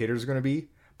the big hitters are going to be,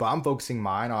 but I'm focusing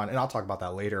mine on, and I'll talk about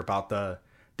that later, about the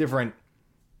different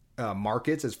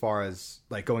markets as far as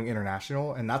like going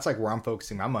international. And that's like where I'm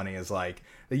focusing my money, is like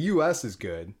the US is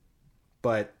good,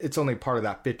 but it's only part of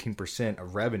that 15%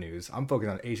 of revenues. I'm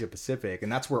focused on Asia Pacific,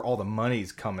 and that's where all the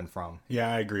money's coming from.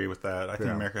 Yeah, I agree with that. I think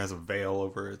Yeah. America has a veil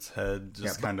over its head,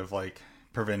 just kind of like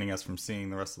preventing us from seeing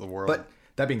the rest of the world. But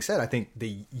that being said, I think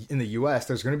in the US,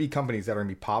 there's going to be companies that are going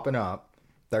to be popping up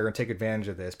that are going to take advantage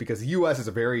of this, because the US is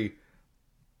a very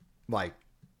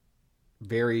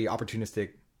opportunistic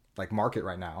like market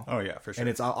right now. Oh yeah, for sure. And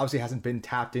it's obviously hasn't been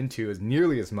tapped into as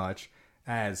nearly as much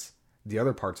as the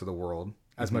other parts of the world,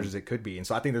 as much as it could be. And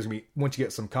so I think there's gonna be, once you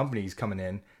get some companies coming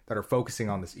in that are focusing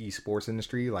on this esports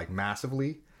industry like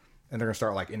massively, and they're gonna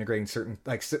start like integrating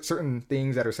certain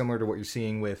things that are similar to what you're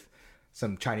seeing with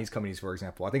some Chinese companies, for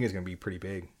example. I think it's gonna be pretty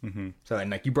big. So, and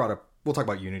like you brought up, we'll talk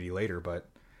about Unity later, but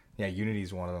yeah, Unity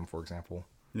is one of them, for example.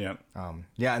 yeah.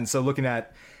 And so looking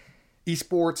at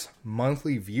esports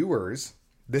monthly viewers,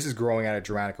 this is growing at a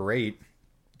dramatic rate.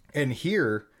 And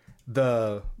here,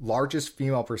 the largest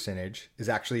female percentage is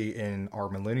actually in our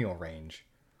millennial range.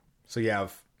 So you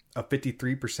have a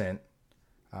 53%,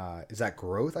 is that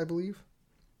growth, I believe,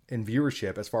 in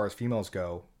viewership as far as females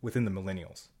go within the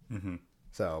millennials.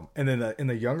 So, and then in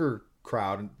the younger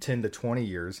crowd, 10 to 20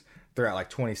 years, they're at like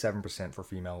 27% for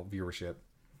female viewership.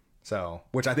 So,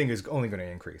 which I think is only going to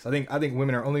increase. I think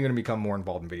women are only going to become more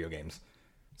involved in video games.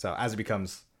 So as it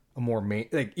becomes a more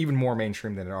even more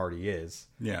mainstream than it already is.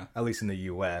 Yeah. At least in the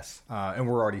US. And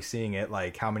we're already seeing it,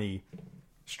 like how many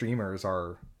streamers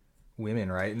are women,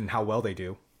 right? And how well they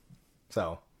do.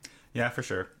 So, Yeah, for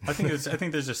sure. I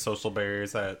think there's just social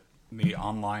barriers that the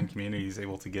online community is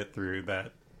able to get through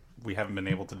that we haven't been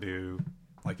able to do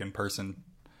like in person.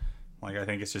 Like I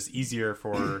think it's just easier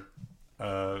for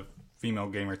a female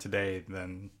gamer today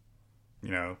than, you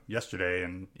know, yesterday,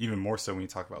 and even more so when you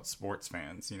talk about sports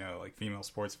fans, you know, like female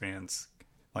sports fans.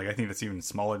 Like I think that's even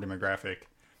smaller demographic,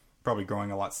 probably growing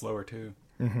a lot slower too.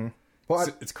 well,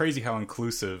 It's crazy how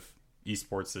inclusive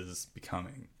esports is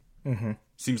becoming.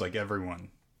 Seems like everyone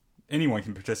anyone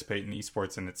can participate in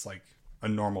esports and it's like a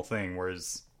normal thing,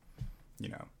 whereas, you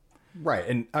know. Right.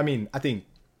 And I mean, I think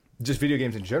just video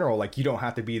games in general, like you don't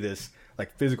have to be this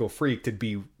like physical freak to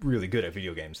be really good at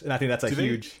video games. And I think that's a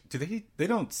huge... They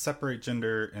don't separate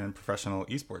gender in professional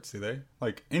esports, do they?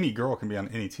 Like any girl can be on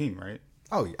any team, right?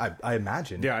 Oh, I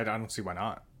imagine. Yeah, I don't see why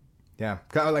not. Yeah.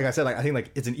 Like I said, like I think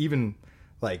like it's an even,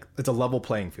 like it's a level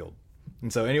playing field.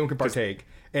 And so anyone can partake.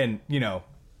 And, you know,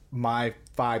 my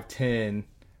 5'10",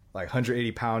 like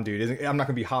 180-pound dude, I'm not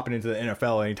going to be hopping into the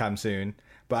NFL anytime soon.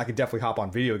 But I could definitely hop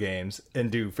on video games and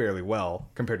do fairly well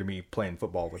compared to me playing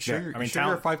football with Sure, you. I mean, sure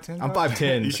you're 5'10"? I'm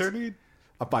 5'10". You sure, dude?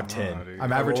 I'm 5'10". dude.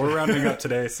 I'm average. Well, we're rounding up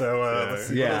today, so let's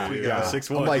see. Yeah, We yeah. got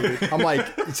 6'1". I'm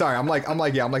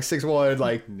like 6'1",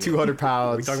 like 200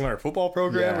 pounds. We talking about our football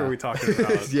program, Yeah. or are we talking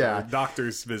about Yeah. our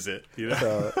doctor's visit? You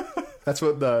know, That's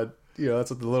what the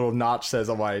little notch says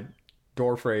on my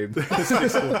door frame.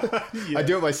 I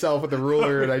do it myself with the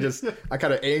ruler, and I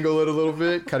kind of angle it a little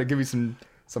bit, kind of give me some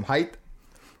height.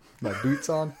 My boots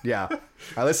on. Yeah. All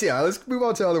right, let's see. Let's move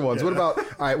on to other ones. Yeah.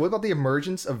 What about the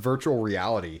emergence of virtual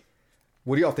reality?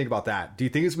 What do y'all think about that? Do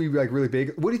you think it's going to be like really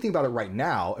big? What do you think about it right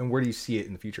now, and where do you see it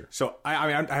in the future? so I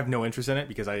mean, I have no interest in it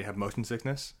because I have motion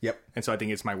sickness. Yep. And so I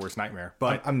think it's my worst nightmare.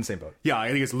 But I'm in the same boat. yeah, I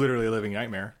think it's literally a living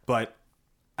nightmare. But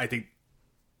I think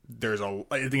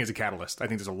I think it's a catalyst. I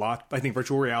think there's a lot. I think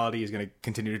virtual reality is going to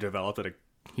continue to develop at a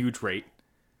huge rate.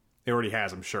 It already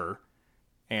has, I'm sure.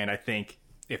 And I think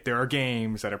if there are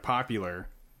games that are popular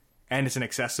and it's an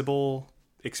accessible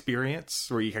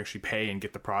experience where you can actually pay and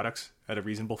get the products at a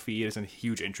reasonable fee, it isn't a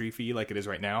huge entry fee like it is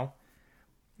right now.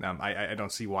 I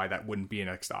don't see why that wouldn't be a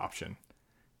next option.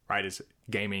 Right? Is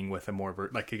gaming with a more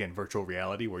virtual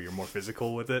reality where you're more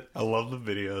physical with it. I love the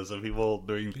videos of people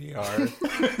doing VR.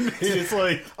 It's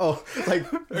like,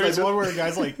 there's one where a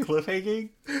guy's like cliffhanging,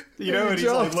 you know, and he's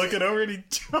like looking over and he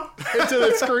jumps into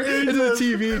the screen, into the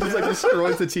TV, just like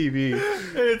destroys the TV.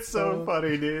 It's so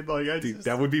funny, dude. Like, Dude,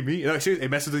 that would be me. No, seriously,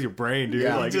 it messes with your brain, dude.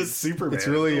 Yeah. Like, just Superman. It's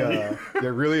really,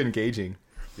 they're really engaging.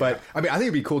 But I mean, I think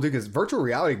it'd be cool too because virtual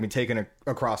reality can be taken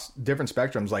across different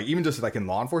spectrums. Like even just like in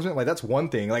law enforcement, like that's one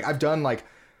thing. Like I've done like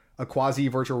a quasi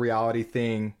virtual reality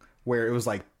thing where it was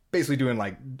like basically doing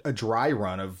like a dry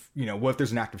run of, you know, what if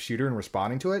there's an active shooter and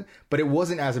responding to it. But it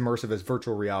wasn't as immersive as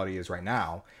virtual reality is right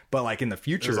now. But like in the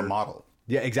future, There's a model.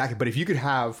 Yeah, exactly. But if you could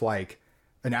have like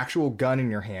an actual gun in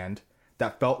your hand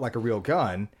that felt like a real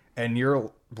gun and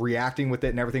you're reacting with it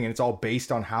and everything, and it's all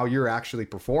based on how you're actually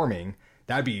performing,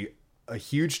 that'd be a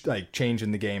huge like change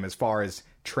in the game as far as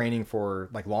training for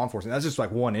like law enforcement. That's just like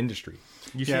one industry.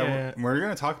 Yeah, we're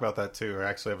going to talk about that too. We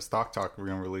actually have a stock talk we're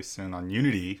going to release soon on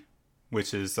Unity,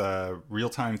 which is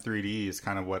real-time 3D is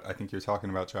kind of what I think you're talking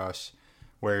about, Josh,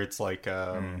 where it's like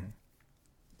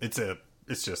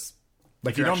it's just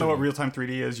like if you don't know what real-time 3D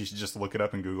is, you should just look it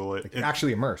up and Google it. Like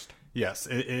actually immersed. Yes,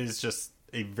 it is just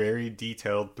a very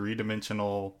detailed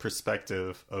three-dimensional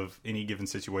perspective of any given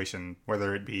situation,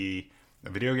 whether it be a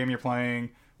video game you're playing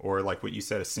or like what you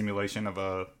said, a simulation of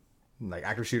a like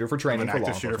active shooter for training, an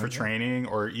active shooter for training,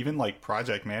 or even like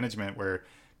project management where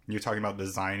you're talking about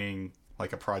designing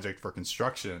like a project for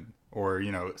construction or,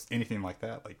 you know, anything like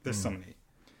that. Like there's so many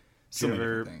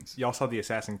different things. Y'all saw the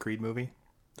Assassin's Creed movie?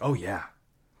 Oh yeah.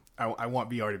 I want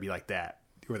VR to be like that,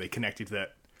 where they connect you to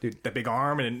that big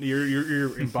arm and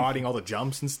you're embodying all the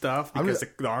jumps and stuff because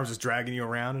the arm's just dragging you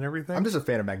around and everything. I'm just a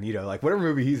fan of Magneto. Like whatever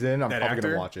movie he's in, I'm That probably actor?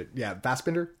 gonna watch it. Yeah,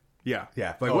 Fassbender. Yeah.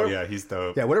 Yeah, like Yeah, he's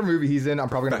dope. Yeah, whatever movie he's in, I'm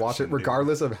probably gonna watch it Perfection, dude.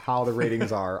 regardless of how the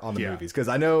ratings are on the Yeah. movies. Because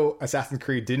I know Assassin's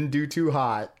Creed didn't do too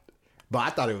hot, but I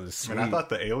thought it was sweet. And I thought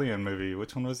the Alien movie,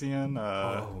 which one was he in?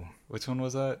 Which one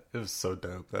was that? It was so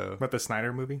dope though. But the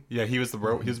Snyder movie? Yeah, he was he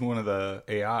was one of the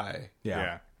AI.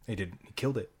 yeah, he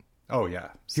killed it. Oh yeah,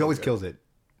 He always kills it.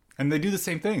 And they do the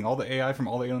same thing. All the AI from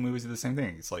all the Alien movies do the same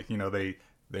thing. It's like, you know, they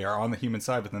are on the human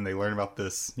side, but then they learn about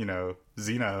this, you know,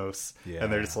 Xenos,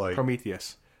 and they're just like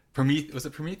Prometheus. Was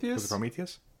it Prometheus? Was it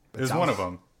Prometheus? It was one of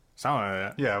them. Sound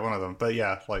like that. Yeah, one of them. But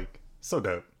yeah, like so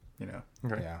dope. You know,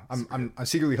 Okay. Yeah, I'm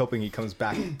secretly hoping he comes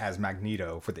back as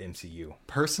Magneto for the MCU.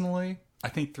 personally, I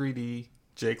think 3D,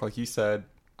 Jake, like you said,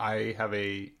 I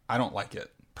don't like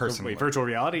it personally. Wait, virtual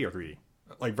reality or 3D?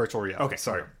 Like virtual reality. Okay,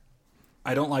 sorry.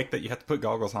 I don't like that you have to put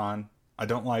goggles on. I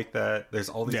don't like that there's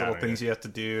all these little things you have to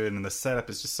do, and then the setup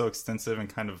is just so extensive and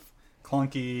kind of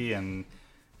clunky and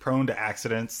prone to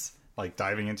accidents, like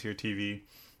diving into your TV.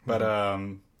 But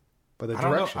But the I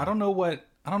don't know. direction, I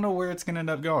don't know where it's gonna end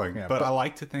up going. Yeah, but but- I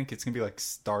like to think it's gonna be like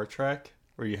Star Trek,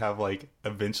 where you have like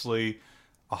eventually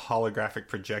a holographic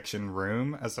projection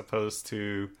room as opposed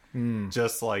to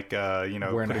just like you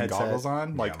know, Wearing a putting headset. goggles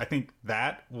on. Like Yeah. I think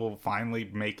that will finally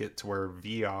make it to where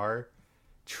VR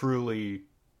truly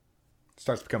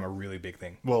starts to become a really big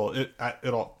thing. Well,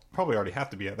 it'll probably already have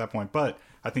to be at that point, but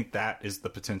I think that is the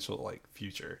potential like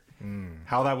future.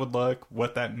 How that would look,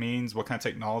 what that means, what kind of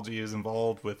technology is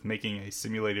involved with making a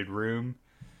simulated room,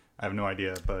 I have no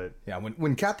idea. But Yeah,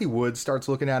 when Kathy Wood starts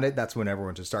looking at it, that's when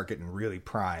everyone should start getting really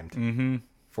primed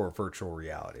for virtual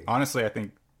reality. honestly, I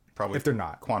think probably If they're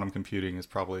not. quantum computing is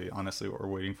probably honestly what we're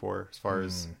waiting for as far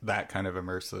as that kind of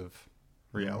immersive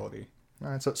reality. All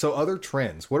right, so other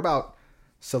trends. What about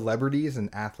celebrities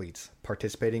and athletes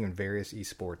participating in various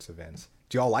esports events?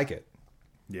 Do y'all like it?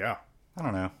 Yeah. I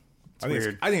don't know. It's I think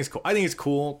weird. I think it's cool. I think it's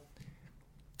cool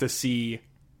to see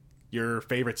your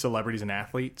favorite celebrities and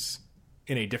athletes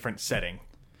in a different setting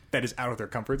that is out of their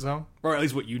comfort zone, or at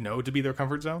least what you know to be their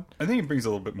comfort zone. I think it brings a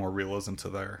little bit more realism to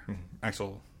their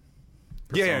actual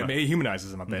Yeah, persona. it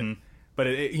humanizes them a bit. But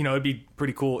it'd be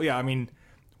pretty cool. Yeah, I mean,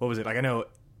 what was it? Like I know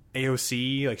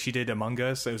AOC, like she did Among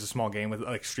Us. It was a small game with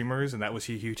like streamers, and that was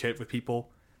a huge hit with people.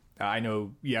 I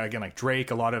know, yeah, again, like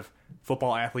Drake, a lot of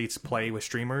football athletes play with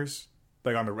streamers.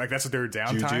 Like on the that's their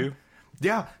downtime. Juju?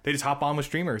 Yeah, they just hop on with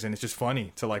streamers, and it's just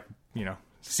funny to like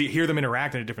hear them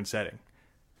interact in a different setting.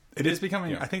 It is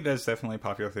becoming. I think that's definitely a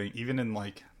popular thing, even in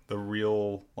like the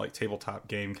real like tabletop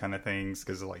game kind of things.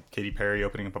 Because like Katy Perry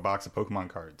opening up a box of Pokemon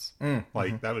cards,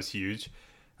 like that was huge.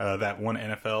 That one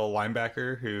NFL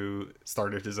linebacker who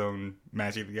started his own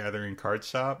Magic the Gathering card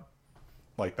shop,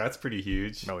 like that's pretty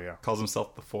huge. Oh, yeah. Calls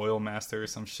himself the Foil Master or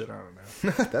some shit. I don't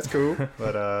know. That's cool.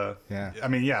 But Yeah. I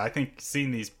mean, yeah, I think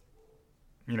seeing these,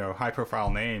 high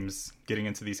profile names getting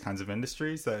into these kinds of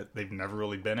industries that they've never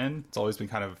really been in, it's always been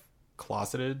kind of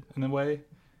closeted in a way.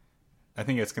 I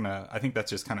think that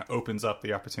just kind of opens up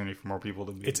the opportunity for more people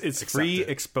to be It's free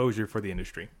accepted. exposure for the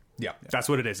industry. Yeah. That's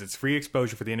what it is. It's free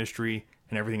exposure for the industry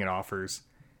and everything it offers.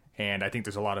 And I think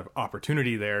there's a lot of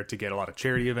opportunity there to get a lot of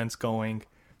charity events going,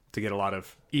 to get a lot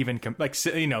of even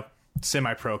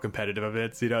semi-pro competitive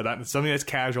events. That something that's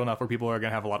casual enough where people are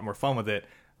going to have a lot more fun with it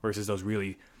versus those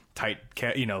really tight,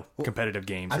 competitive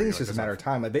games. I think it's just a matter of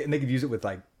time. And they could use it with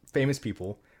like famous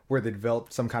people, where they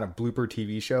developed some kind of blooper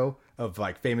TV show of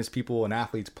like famous people and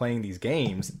athletes playing these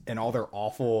games and all their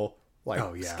awful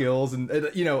skills and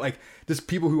like just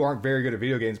people who aren't very good at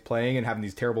video games playing and having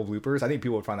these terrible bloopers. I think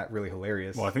people would find that really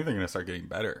hilarious. Well, I think they're going to start getting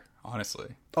better, honestly.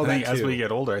 Oh, I think that as too. we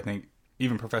get older, I think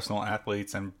even professional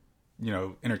athletes and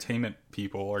entertainment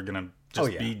people are going to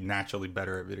just be naturally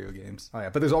better at video games. Oh yeah,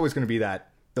 but there's always going to be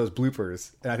those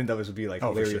bloopers, and I think those would be like for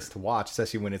hilarious sure. to watch,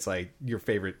 especially when it's like your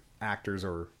favorite actors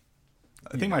or.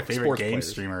 I think my favorite sports game players.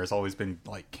 streamer has always been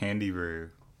like Candy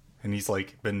Roo, and he's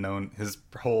like been known. His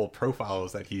whole profile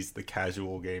is that he's the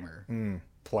casual gamer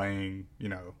playing,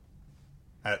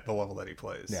 at the level that he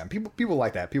plays. Yeah, people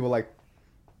like that. People like.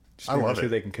 I love who it.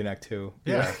 they can connect to.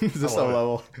 Yeah, just I a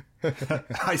love level.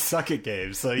 I suck at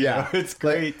games, so Yeah, it's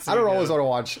great. I don't always want to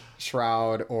watch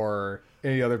Shroud or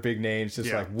any other big names.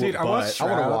 Just like Dude, I watched Shroud,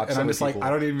 want to watch. and some I'm of just the like, people.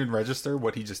 I don't even register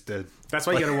what he just did. That's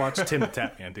why you got to watch Tim the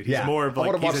Tap Man, dude. He's Yeah, more of I like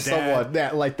want to watch he's a dad. someone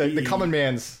that like the common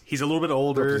man's. He's a little bit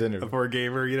older Representative. for a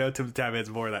gamer, Tim the Tap Man's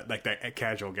more that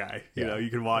casual guy. Yeah. You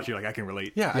can watch, you're like, I can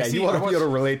relate. Yeah, Yeah, you want to be able to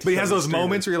relate. To But he has some those streamers.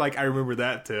 moments where you're like, I remember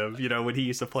that, Tim, when he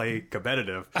used to play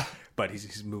competitive. But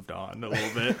he's moved on a little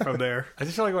bit from there. I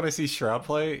just feel like when I see Shroud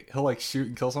play, he'll like shoot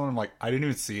and kill someone. I'm like, I didn't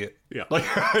even see it. Yeah. Like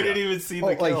I didn't even see the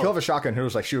Like kill. he'll have a shotgun. He'll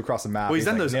just like shoot across the map. Well, he's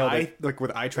done like, those nailed it.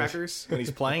 with eye trackers when he's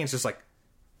playing. It's just like,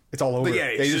 It's all over.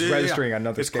 yeah, He's just registering yeah. on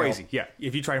another It's scale. crazy. Yeah.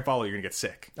 If you try and follow, you're going to get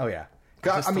sick. Oh yeah. I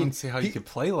just I mean, don't see how you could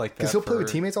play like that. because he'll play with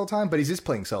for- teammates all the time, but he's just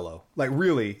playing solo. Like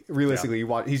really, realistically, you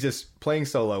watch. He's just playing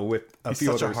solo with a He's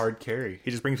few such a others. hard carry. He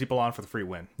just brings people on for the free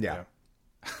win. Yeah.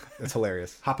 It's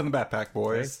hilarious. Hop in the backpack,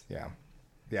 boys. Yeah.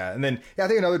 Yeah, and then I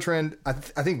think another trend. I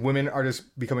think women are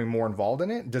just becoming more involved in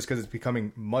it, just because it's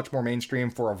becoming much more mainstream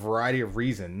for a variety of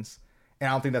reasons. And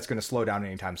I don't think that's going to slow down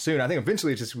anytime soon. I think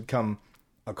eventually it's just become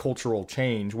a cultural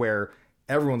change where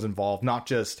everyone's involved, not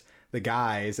just the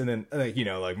guys. And then like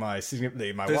my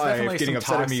definitely wife getting some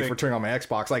upset at me toxic- for turning on my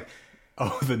Xbox. Like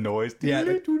Oh, the noise. yeah,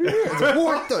 it's like,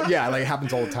 what the? Yeah, like it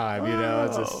happens all the time.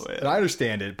 It's just, man. and I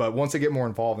understand it, but once they get more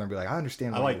involved, they'll be like, I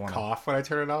understand. I Why like you wanna- cough when I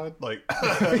turn it on. Like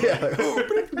Yeah.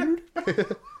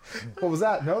 What was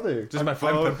that? No, they Just my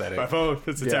phone. pathetic. My phone.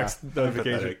 It's a Yeah. text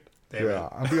notification. pathetic. Damn Yeah,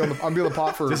 it. I'm be on the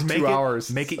pot for Just 2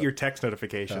 hours. Make it your text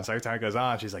notification. So every time it goes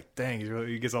on, she's like, "Dang,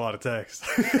 he gets a lot of text.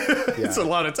 It's a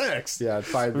lot of text. Yeah, it's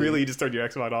probably Really, you just turn your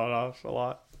Xbox on and off a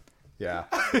lot. Yeah,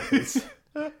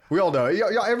 we all know.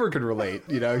 Y'all everyone can relate.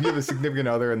 You have a significant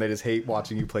other and they just hate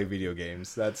watching you play video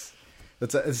games. That's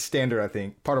a standard. I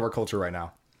think part of our culture right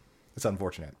now. It's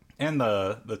unfortunate. And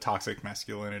the toxic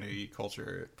masculinity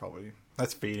culture, probably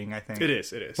that's fading. I think It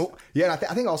is. Well, yeah, and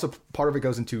I think also part of it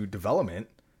goes into development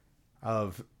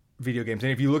of video games.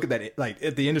 And if you look at that, like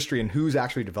at the industry and who's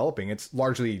actually developing, it's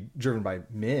largely driven by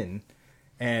men.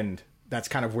 And that's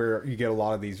kind of where you get a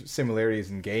lot of these similarities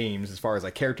in games as far as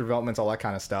like character developments, all that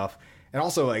kind of stuff. And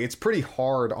also like it's pretty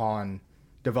hard on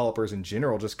developers in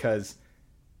general, just because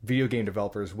video game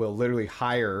developers will literally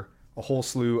hire a whole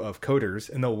slew of coders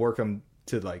and they'll work them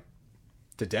to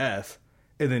death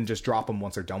and then just drop them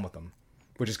once they're done with them,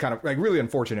 which is kind of like really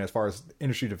unfortunate as far as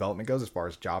industry development goes, as far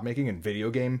as job making and video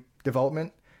game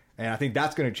development. And I think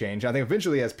that's going to change. I think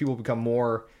eventually as people become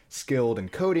more skilled in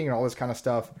coding and all this kind of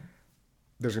stuff,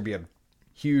 there's going to be a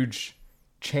huge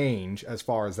change as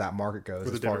far as that market goes.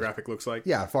 What the demographic looks like.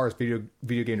 Yeah, as far as video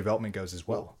game development goes as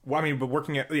well. Well, I mean, but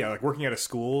working at a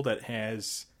school that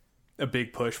has a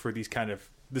big push for this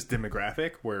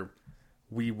demographic where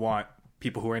we want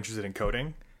people who are interested in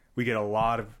coding, we get a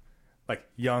lot of like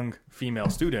young female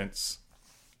students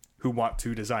who want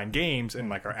to design games and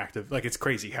like are active. Like it's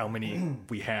crazy how many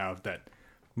we have that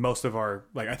most of our,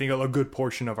 like I think a good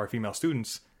portion of our female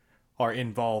students are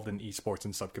involved in esports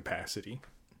in some capacity.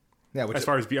 Yeah, which, as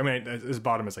far as as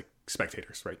bottom as like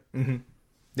spectators, right? Mm-hmm.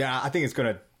 Yeah, I think it's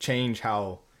going to change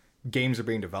how games are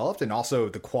being developed and also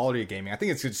the quality of gaming. I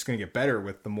think it's just going to get better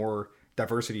with the more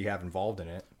diversity you have involved in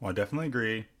it. Well, I definitely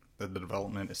agree that the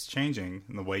development is changing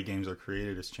and the way games are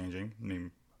created is changing. I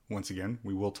mean, once again,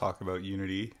 we will talk about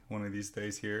Unity one of these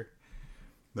days here.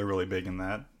 They're really big in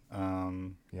that.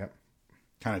 Yep.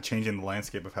 Kind of changing the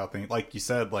landscape of how things, like you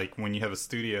said, like when you have a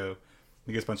studio,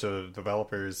 you get a bunch of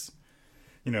developers,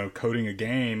 coding a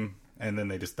game and then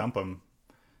they just dump them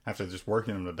after just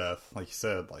working them to death. Like you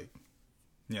said,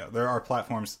 there are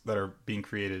platforms that are being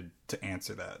created to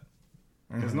answer that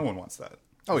because no one wants that.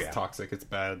 Oh, it's toxic. It's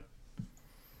bad.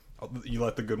 You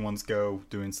let the good ones go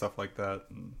doing stuff like that,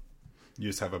 and you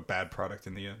just have a bad product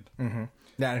in the end. Mm-hmm.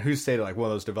 Now, and who's stated like one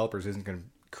of those developers isn't going to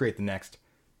create the next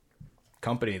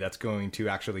company that's going to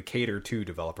actually cater to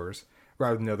developers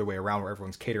rather than the other way around where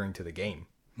everyone's catering to the game.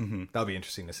 Mm-hmm. That'll be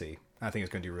interesting to see. I think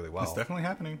it's going to do really well. It's definitely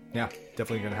happening. Yeah,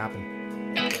 definitely going to happen.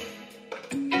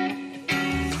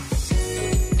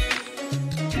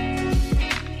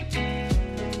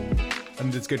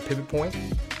 And it's a good pivot point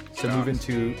to move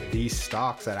into these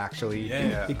stocks that actually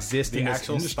exist in this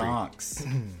actual industry. stocks.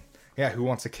 Yeah, who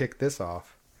wants to kick this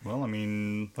off? Well, I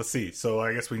mean, let's see. So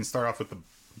I guess we can start off with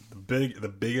the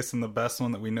biggest and the best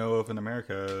one that we know of in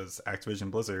America is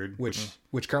Activision Blizzard,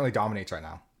 which currently dominates right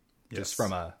now. Just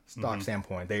from a stock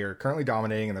standpoint, they are currently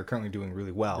dominating and they're currently doing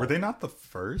really well. Were they not the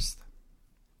first?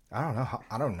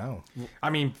 I don't know. I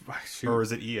mean, shoot. Or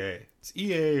is it EA? It's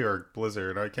EA or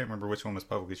Blizzard. I can't remember which one was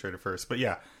publicly traded first. But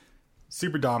yeah,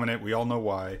 super dominant. We all know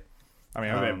why.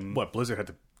 I mean, Blizzard had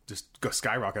to just go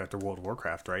skyrocket after World of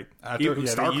Warcraft, right?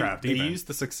 StarCraft. They used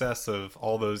the success of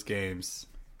all those games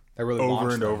that really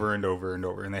over and over and over and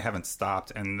over, and they haven't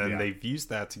stopped. And then they've used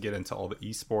that to get into all the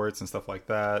esports and stuff like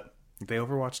that. They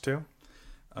Overwatch too?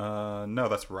 No,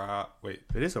 that's Raw. Wait,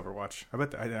 it is Overwatch. I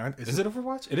bet. Is it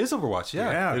Overwatch? It is Overwatch.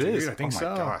 Yeah, it is. I think so.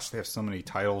 Oh my gosh, they have so many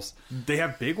titles. They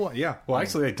have big ones. Yeah. Well,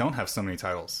 actually, they don't have so many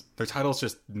titles. Their titles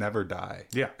just never die.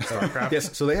 Yeah. StarCraft.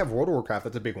 Yes. So they have World of Warcraft.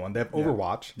 That's a big one. They have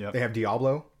Overwatch. Yep. They have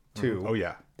Diablo 2. Mm-hmm. Oh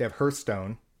yeah. They have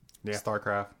Hearthstone. Yeah.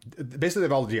 StarCraft. Basically, they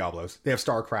have all the Diablos. They have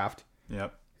StarCraft.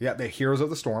 Yep. Yeah. They have Heroes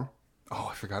of the Storm. Oh,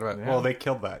 I forgot about it. Well, they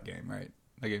killed that game, right?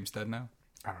 That game's dead now.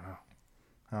 I don't know.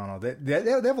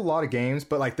 They have a lot of games,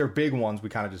 but like their big ones we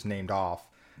kind of just named off.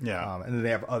 Yeah. And then they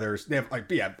have others. They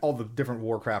have all the different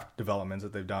Warcraft developments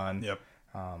that they've done. Yep.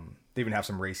 They even have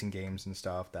some racing games and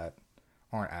stuff that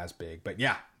aren't as big. But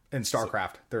yeah, in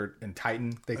StarCraft, they're in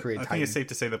Titan. They create I Titan. think it's safe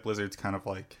to say that Blizzard's kind of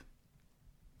like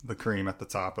the cream at the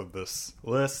top of this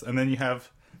list. And then you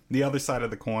have the other side of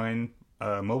the coin,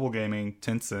 mobile gaming,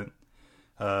 Tencent.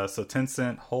 So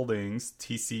Tencent Holdings,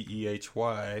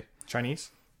 TCEHY.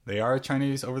 Chinese? They are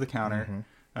Chinese over the counter,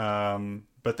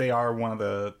 but they are one of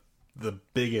the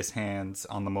biggest hands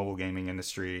on the mobile gaming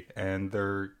industry, and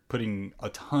they're putting a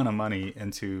ton of money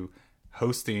into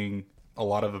hosting a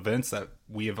lot of events that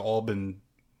we have all been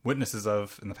witnesses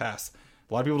of in the past.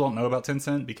 A lot of people don't know about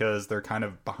Tencent because they're kind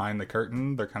of behind the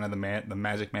curtain. They're kind of the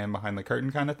magic man behind the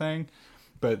curtain kind of thing,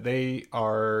 but they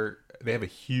have a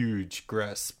huge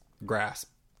grip,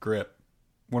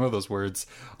 one of those words,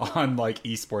 on like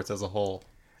esports as a whole.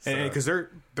 So. And because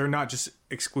they're not just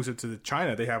exclusive to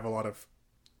China, they have a lot of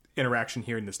interaction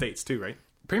here in the States too, right?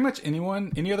 Pretty much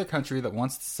any other country that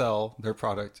wants to sell their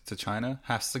product to China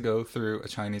has to go through a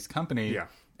Chinese company. Yeah.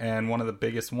 And one of the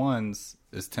biggest ones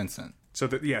is Tencent. So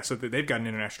they've got an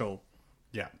international.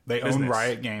 Yeah. They own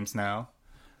Riot Games now.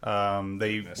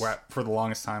 They were for the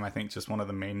longest time, I think, just one of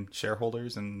the main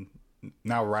shareholders, and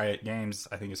now Riot Games,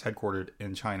 I think, is headquartered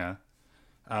in China.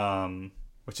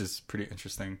 which is pretty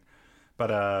interesting.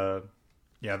 But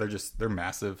yeah, they're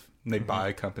massive. They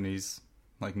buy companies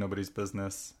like nobody's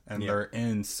business, and they're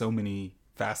in so many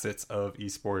facets of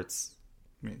esports.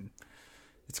 I mean,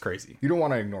 it's crazy. You don't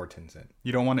want to ignore Tencent.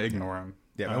 You don't want to ignore them.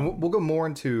 Yeah, and we'll go more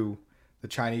into the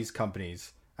Chinese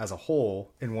companies as a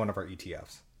whole in one of our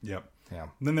ETFs. Yep. Yeah.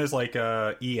 Then there's like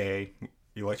EA,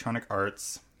 Electronic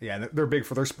Arts. Yeah, and they're big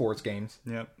for their sports games.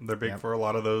 Yep. They're big for a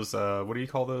lot of those. What do you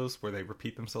call those? Where they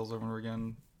repeat themselves over and over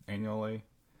again annually?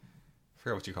 I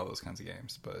forget what you call those kinds of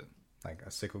games, but Like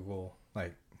a cyclical,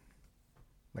 like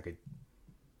a...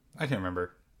 I can't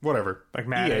remember. Whatever. Like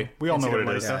Madden. EA. We all know what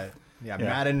it is. Yeah,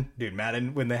 Madden. Dude,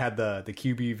 Madden, when they had the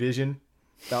QB vision,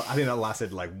 I think that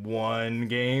lasted like one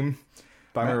game.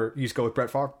 But I remember you used to go with Brett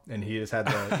Favre, and he just had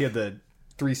the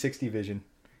 360 vision.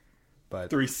 But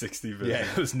 360 vision.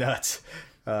 yeah, it was nuts.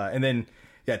 And then,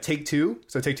 Take-Two.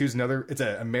 So Take-Two is it's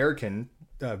an American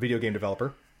video game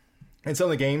developer. And some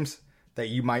of the games that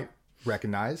you might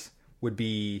recognize would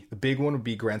be, the big one would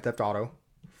be Grand Theft Auto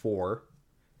 4.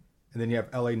 And then you have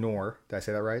L.A. Noire. Did I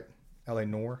say that right? L.A.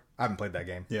 Noire? I haven't played that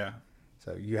game. Yeah.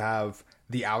 So you have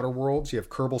The Outer Worlds. You have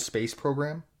Kerbal Space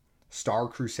Program. Star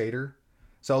Crusader.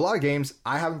 So a lot of games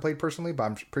I haven't played personally, but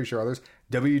I'm pretty sure others.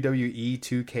 WWE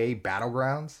 2K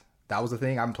Battlegrounds. That was the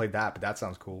thing. I haven't played that, but that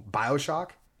sounds cool.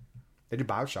 BioShock. They do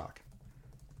BioShock.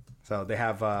 So they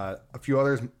have a few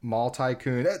others. Mall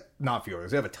Tycoon. Not a few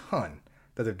others. They have a ton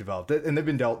that they've developed. And they've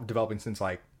been developing since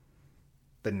like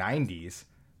the 90s.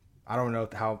 I don't know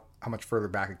how much further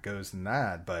back it goes than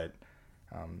that, but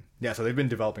so they've been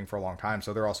developing for a long time.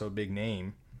 So they're also a big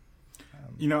name.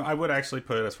 I would actually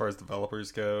put, as far as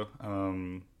developers go,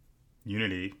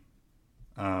 Unity.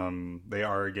 They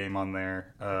are a game on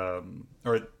there.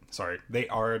 They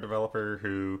are a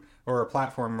developer or a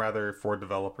platform rather for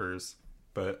developers.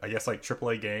 But I guess like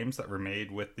AAA games that were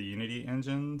made with the Unity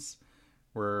engines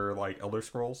were like Elder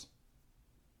Scrolls.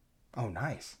 Oh,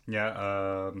 nice.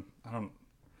 Yeah.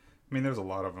 There's a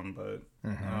lot of them, but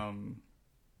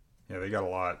they got a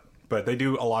lot. But they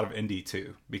do a lot of indie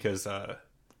too, because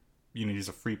Unity is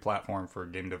a free platform for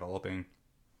game developing.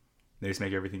 They just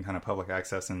make everything kind of public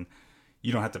access, and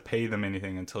you don't have to pay them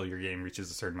anything until your game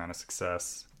reaches a certain amount of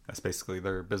success. That's basically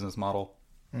their business model.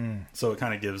 So it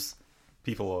kind of gives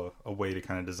people a way to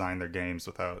kind of design their games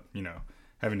without,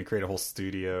 having to create a whole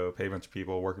studio, pay a bunch of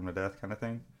people, work them to death kind of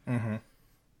thing. Mm-hmm.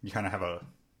 You kind of have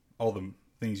all the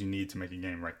things you need to make a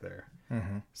game right there.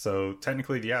 Mm-hmm. So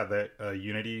technically,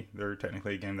 Unity, they're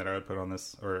technically a game that I would put on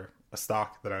this, or a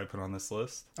stock that I would put on this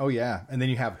list. Oh yeah, and then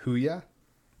you have Huya,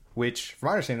 which, from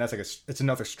my understanding, that's it's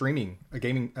another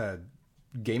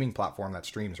gaming platform that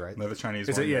streams, right? Another Chinese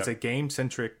one. It's a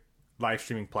game-centric live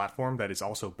streaming platform that is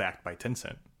also backed by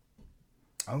Tencent.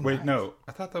 Oh, wait, nice. No,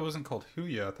 I thought that wasn't called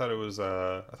Huya. I thought it was.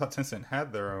 I thought Tencent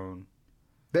had their own.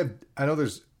 I know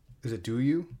there's. Is it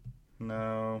Douyu?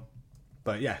 No.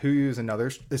 But yeah, Huyu is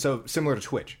another. So similar to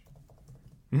Twitch.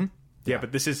 Mm-hmm. Yeah,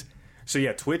 but this is. So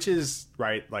yeah, Twitch is,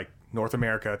 right, like North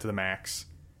America to the max.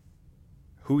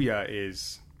 Huya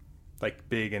is like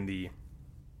big in the,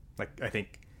 like, I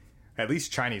think, at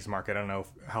least Chinese market. I don't know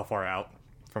how far out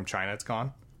from China it's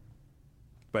gone.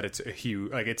 But it's a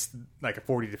huge, like, it's like a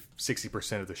 40 to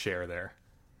 60% of the share there.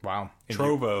 Wow.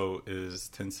 Trovo is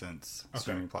Tencent's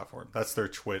streaming platform. That's their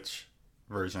Twitch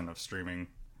version of streaming.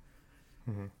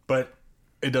 Mm-hmm. But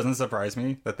it doesn't surprise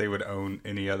me that they would own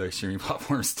any other streaming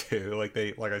platforms too. Like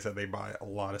I said, they buy a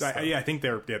lot of stuff. Yeah, I think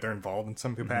they're involved in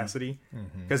some capacity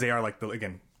because they are like the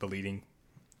leading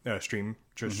streaming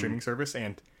service,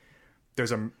 and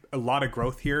there's a lot of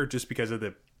growth here just because of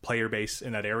the player base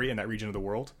in that area, in that region of the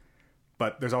world.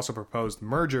 But there's also a proposed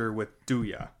merger with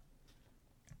Douya,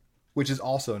 which is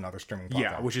also another streaming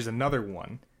platform. Yeah, which is another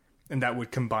one, and that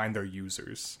would combine their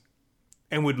users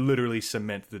and would literally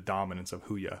cement the dominance of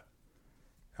Huya.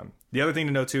 The other thing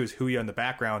to note too is Huya in the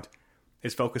background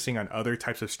is focusing on other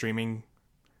types of streaming,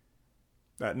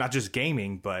 not just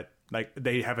gaming, but like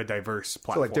they have a diverse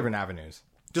platform. So like different avenues.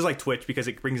 Just like Twitch, because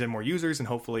it brings in more users and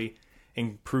hopefully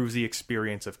improves the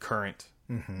experience of current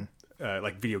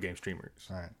like video game streamers.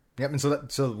 All right. Yep,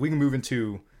 and so we can move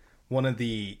into one of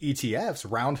the ETFs,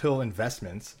 Roundhill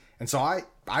Investments. And so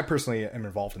I personally am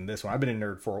involved in this one. I've been a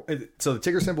nerd so the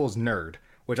ticker symbol is NERD,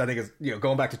 which I think is,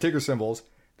 going back to ticker symbols,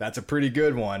 that's a pretty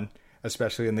good one,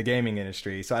 especially in the gaming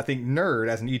industry. So I think NERD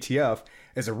as an ETF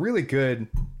is a really good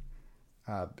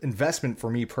investment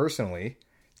for me personally,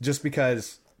 just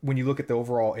because when you look at the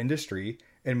overall industry,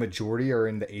 and majority are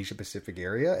in the Asia Pacific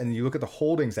area, and you look at the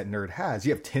holdings that NERD has,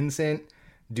 you have Tencent,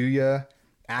 Douya,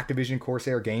 Activision,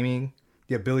 Corsair Gaming,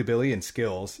 you have Bilibili and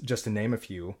Skills, just to name a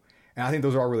few. And I think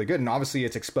those are all really good. And obviously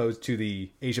it's exposed to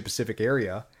the Asia Pacific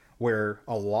area, where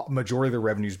majority of the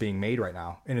revenue is being made right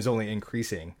now and is only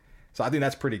increasing. So I think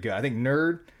that's pretty good. I think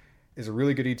Nerd is a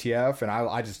really good ETF, and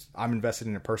I'm invested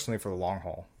in it personally for the long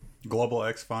haul. Global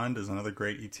X Fund is another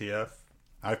great ETF.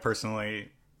 I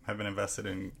personally have been invested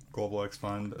in Global X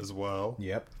Fund as well.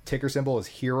 Yep. Ticker symbol is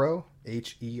HERO,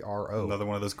 HERO. Another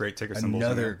one of those great ticker symbols.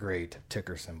 Another great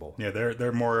ticker symbol. Yeah,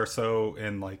 they're more so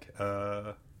in like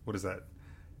what is that?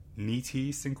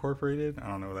 Netease Incorporated. I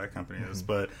don't know what that company is,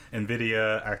 but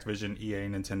Nvidia, Activision, EA,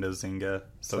 Nintendo, Zynga.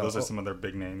 So those are some of their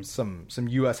big names. Some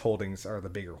U.S. holdings are the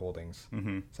bigger holdings.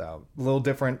 Mm-hmm. So a little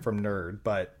different from Nerd,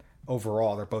 but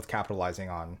overall they're both capitalizing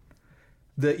on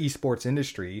the esports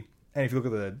industry. And if you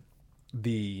look at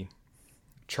the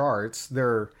charts,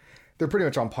 they're pretty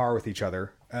much on par with each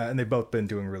other, and they've both been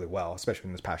doing really well, especially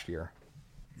in this past year.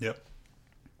 Yep.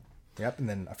 And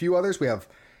then a few others. We have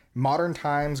Modern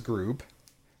Times Group,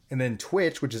 and then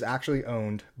Twitch, which is actually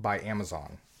owned by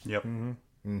Amazon. Yep. And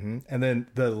then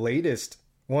one of the latest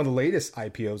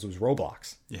IPOs was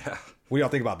Roblox. Yeah. What do y'all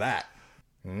think about that?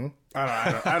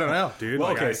 I don't know, dude.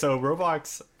 Well, okay, so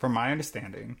Roblox, from my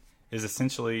understanding, is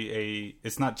essentially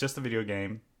it's not just a video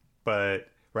game, but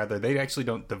rather they actually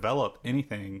don't develop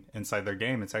anything inside their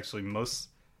game. It's actually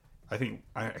I can't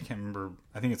remember.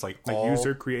 I think it's like all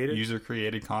user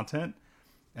created content,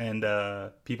 and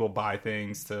people buy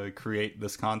things to create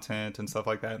this content and stuff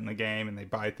like that in the game, and they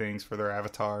buy things for their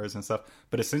avatars and stuff.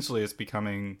 But essentially, it's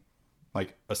becoming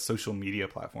like a social media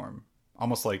platform,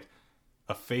 almost like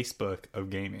a Facebook of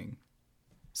gaming.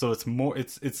 So it's more.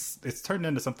 It's turned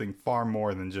into something far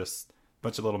more than just a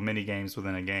bunch of little mini games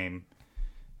within a game.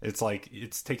 It's like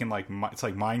it's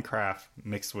Minecraft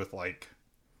mixed with like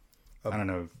I don't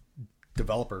know,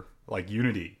 Developer. Like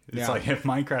Unity. It's like if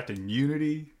Minecraft and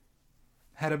Unity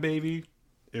had a baby,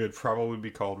 it would probably be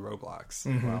called Roblox.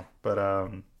 Wow. But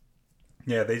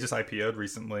yeah, they just IPO'd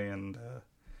recently, and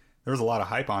there was a lot of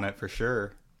hype on it for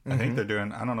sure. I think they're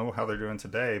doing. I don't know how they're doing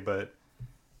today, but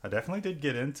I definitely did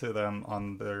get into them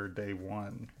on their day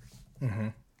one.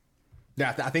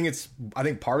 Yeah, I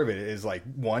think part of it is like,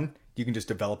 one, you can just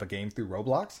develop a game through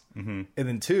Roblox, and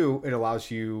then two, it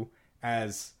allows you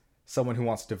as someone who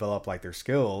wants to develop like their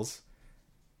skills.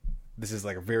 This is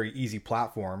like a very easy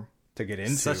platform to get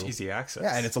into. Such easy access.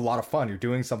 Yeah, and it's a lot of fun. You're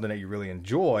doing something that you really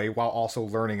enjoy while also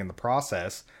learning in the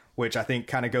process, which I think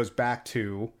kind of goes back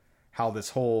to how this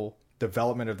whole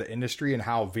development of the industry and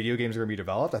how video games are going to be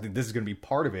developed. I think this is going to be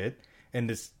part of it, and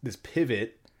this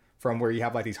pivot from where you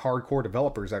have like these hardcore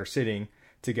developers that are sitting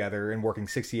together and working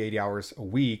 60, 80 hours a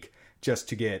week just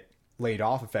to get laid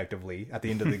off effectively at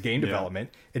the end of the game development.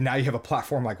 And now you have a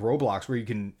platform like Roblox where you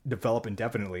can develop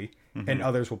indefinitely and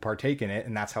others will partake in it.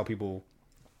 And that's how people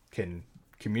can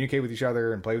communicate with each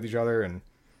other and play with each other. And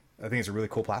I think it's a really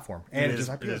cool platform. And it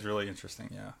is really interesting.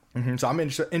 Yeah. So I'm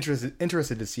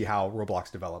interested to see how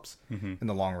Roblox develops in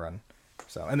the long run.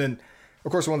 So, and then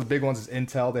of course, one of the big ones is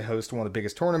Intel. They host one of the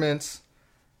biggest tournaments,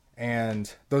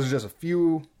 and those are just a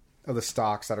few of the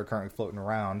stocks that are currently floating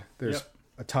around. There's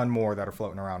a ton more that are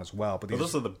floating around as well. But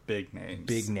those are the big names.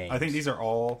 Big names. I think those are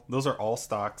all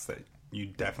stocks that you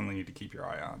definitely need to keep your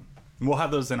eye on. And we'll have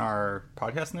those in our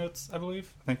podcast notes, I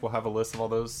believe. I think we'll have a list of all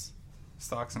those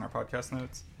stocks in our podcast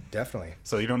notes. Definitely.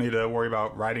 So you don't need to worry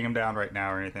about writing them down right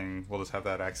now or anything. We'll just have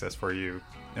that access for you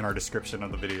in our description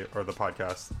of the video or the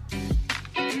podcast.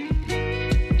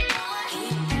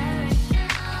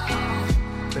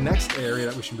 The next area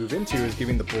that we should move into is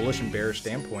giving the bullish and bearish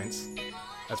standpoints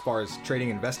as far as trading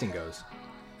and investing goes,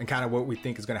 and kind of what we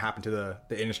think is going to happen to the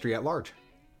industry at large.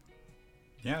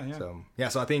 Yeah.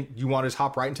 So I think you want to just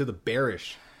hop right into the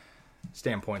bearish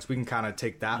standpoints. We can kind of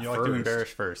take that You first. like doing bearish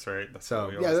first, right?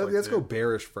 So yeah, let's go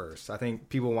bearish first. I think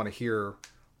people want to hear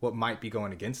what might be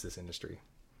going against this industry.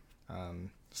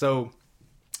 So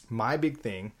my big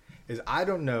thing is I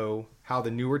don't know how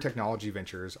the newer technology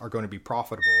ventures are going to be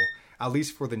profitable, at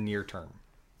least for the near term.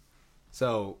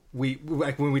 So we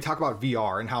like when we talk about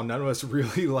VR and how none of us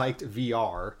really liked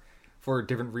VR for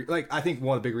different like I think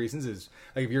one of the big reasons is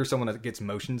like if you're someone that gets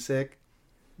motion sick,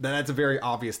 then that's a very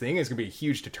obvious thing. It's gonna be a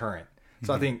huge deterrent.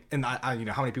 So I think, and I you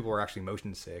know how many people are actually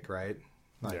motion sick, right?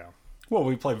 Like, yeah. Well,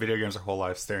 we play video games our whole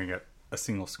life staring at a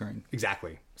single screen.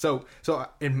 Exactly. So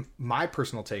in my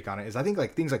personal take on it is I think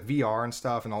like things like VR and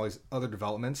stuff and all these other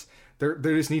developments, they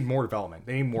just need more development.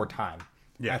 They need more time.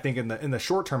 Yeah. I think in the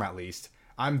short term at least,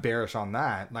 I'm bearish on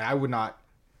that. Like I would not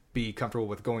be comfortable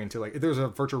with going into like if there's a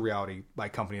virtual reality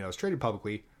like company that was traded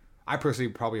publicly, I personally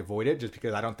would probably avoid it just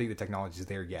because I don't think the technology is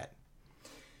there yet.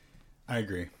 I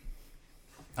agree.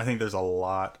 I think there's a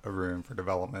lot of room for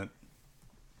development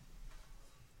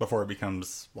before it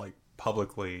becomes like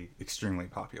publicly extremely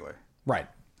popular. Right.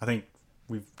 I think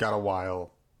we've got a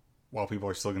while while people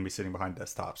are still going to be sitting behind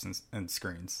desktops and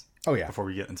screens. Oh yeah. Before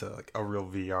we get into like a real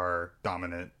VR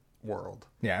dominant world.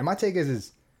 Yeah, and my take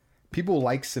is people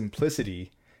like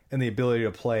simplicity and the ability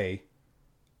to play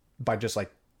by just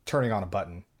like turning on a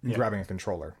button and grabbing a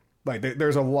controller. Like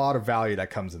there's a lot of value that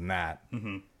comes in that.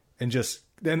 Mm-hmm. And just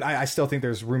then I still think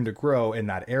there's room to grow in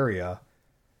that area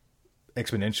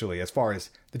exponentially as far as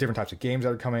the different types of games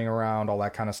that are coming around, all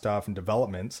that kind of stuff, and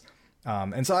developments.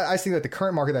 And so I think that the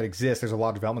current market that exists, there's a lot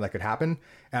of development that could happen.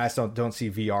 And I still don't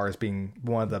see VR as being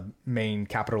one of the main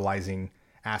capitalizing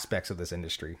aspects of this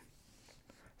industry.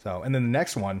 So, and then the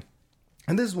next one,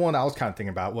 and this is one I was kind of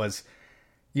thinking about, was,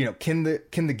 you know, can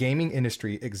the gaming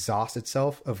industry exhaust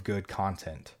itself of good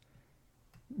content?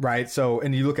 Right? So,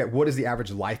 and you look at what is the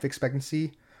average life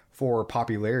expectancy for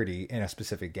popularity in a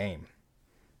specific game.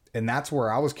 And that's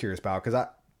where I was curious about, because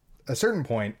at a certain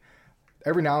point,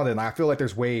 every now and then, I feel like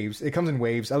there's waves. It comes in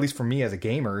waves, at least for me as a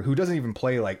gamer who doesn't even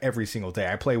play like every single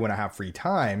day. I play when I have free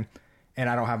time and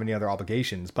I don't have any other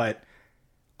obligations, but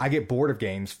I get bored of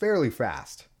games fairly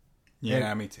fast.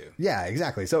 Yeah, me too. Yeah,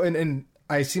 exactly. So, and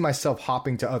I see myself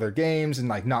hopping to other games and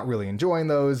like not really enjoying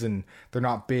those, and they're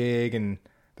not big, and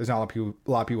there's not a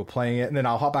lot of people playing it. And then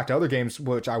I'll hop back to other games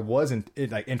which I wasn't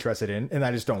like interested in, and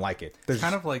I just don't like it. It's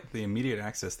kind of like the immediate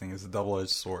access thing is a double-edged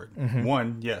sword. Mm-hmm.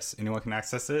 One, yes, anyone can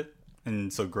access it,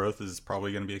 and so growth is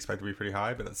probably going to be expected to be pretty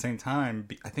high. But at the same time,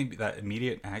 I think that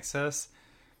immediate access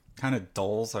kind of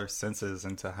dulls our senses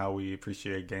into how we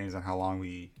appreciate games and how long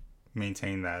we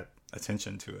maintain that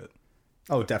attention to it.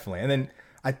 Oh, definitely. And then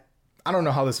I don't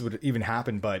know how this would even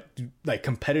happen, but like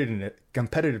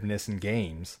competitiveness in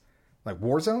games, like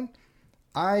Warzone,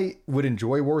 I would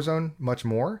enjoy Warzone much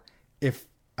more if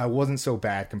I wasn't so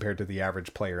bad compared to the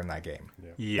average player in that game.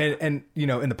 Yeah. And you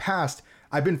know, in the past,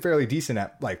 I've been fairly decent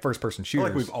at like first-person shooters. I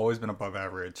feel like we've always been above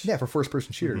average. Yeah, for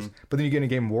first-person shooters. Mm-hmm. But then you get in a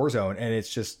game Warzone, and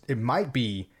it's just, it might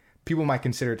be, people might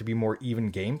consider it to be more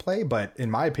even gameplay, but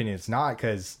in my opinion, it's not,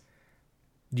 because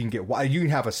you can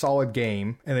have a solid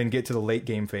game and then get to the late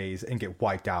game phase and get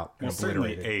wiped out and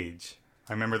obliterated. Certainly age.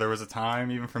 I remember there was a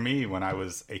time, even for me, when I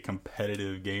was a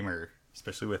competitive gamer,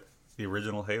 especially with the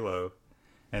original Halo,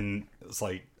 and it's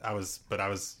like I was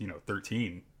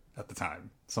 13 at the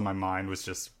time, so my mind was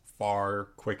just far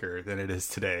quicker than it is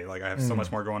today. Like I have so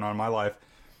much more going on in my life.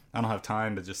 I don't have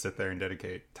time to just sit there and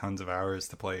dedicate tons of hours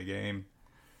to play a game.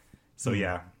 So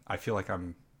yeah, I feel like I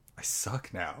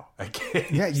suck now. I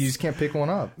can't. Yeah, you just can't pick one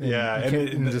up. Yeah,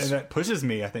 and that pushes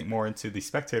me, I think, more into the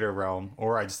spectator realm,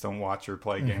 or I just don't watch or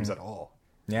play games at all.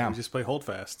 Yeah, you just play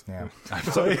Holdfast. Yeah, I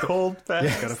play Holdfast.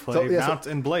 Yeah, gotta play Mount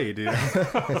and Blade. Dude.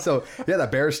 So yeah,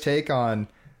 that bears take on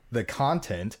the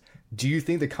content. Do you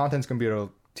think the content's going to be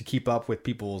able to keep up with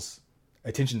people's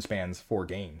attention spans for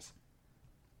games,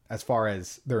 as far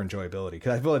as their enjoyability?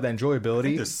 Because I feel like that enjoyability, I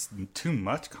think there's too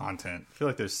much content. I feel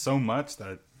like there's so much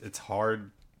that it's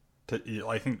hard.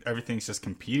 I think everything's just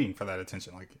competing for that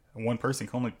attention. Like one person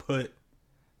can only put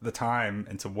the time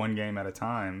into one game at a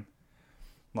time.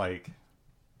 Like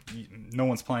no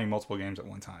one's playing multiple games at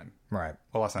one time. Right.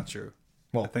 Well, that's not true.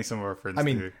 Well, I think some of our friends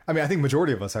do. I mean, I think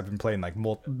majority of us have been playing like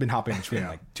been hopping between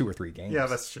like 2 or 3 games. Yeah,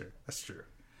 that's true. That's true.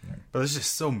 Yeah. But there's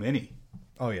just so many.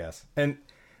 Oh yes, and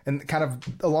kind of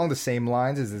along the same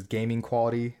lines as this gaming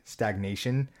quality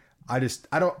stagnation. I just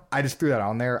threw that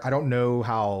on there. I don't know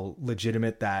how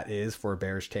legitimate that is for a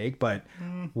bearish take, but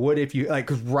what if you like,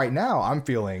 because right now I'm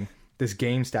feeling this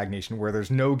game stagnation where there's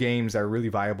no games that are really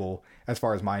viable as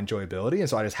far as my enjoyability. And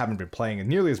so I just haven't been playing it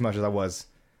nearly as much as I was,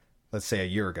 let's say, a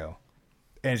year ago.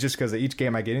 And it's just because each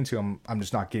game I get into, I'm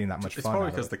just not getting that much fun. It's probably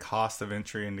because the cost of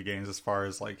entry into games, as far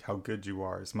as like how good you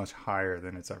are, is much higher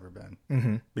than it's ever been.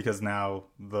 Mm-hmm. Because now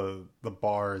the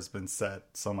bar has been set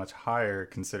so much higher,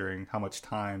 considering how much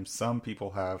time some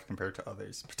people have compared to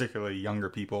others, particularly younger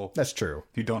people. That's true.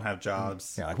 Who don't have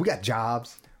jobs. Yeah, like we got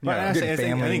jobs. Yeah, I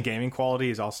think gaming quality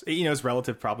is also, is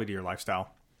relative probably to your lifestyle.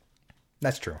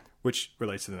 That's true. Which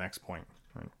relates to the next point.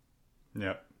 Right?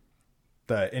 Yeah.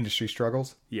 The industry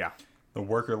struggles. Yeah. The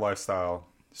worker lifestyle,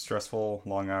 stressful,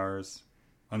 long hours,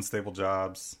 unstable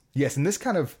jobs. Yes, and this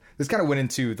kind of went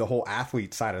into the whole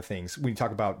athlete side of things when you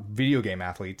talk about video game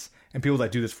athletes and people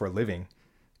that do this for a living.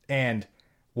 And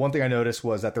one thing I noticed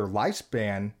was that their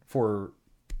lifespan for,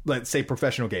 let's say,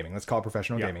 professional gaming, let's call it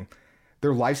professional gaming,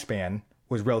 their lifespan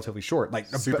was relatively short, like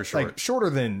super short, like shorter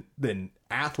than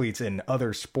athletes in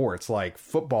other sports like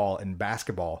football and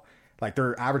basketball. Like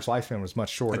their average lifespan was much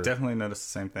shorter. I definitely noticed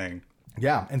the same thing.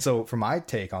 Yeah, and so for my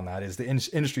take on that is the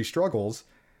industry struggles.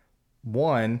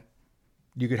 One,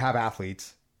 you could have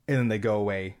athletes and then they go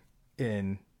away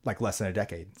in like less than a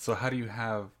decade. So how do you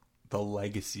have the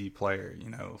legacy player, you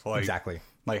know? Like, Exactly.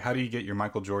 Like, how do you get your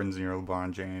Michael Jordans and your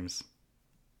LeBron James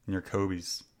and your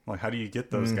Kobe's? Like, how do you get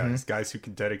those guys who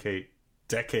can dedicate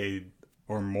decade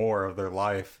or more of their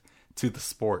life to the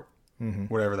sport,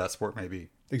 whatever that sport may be?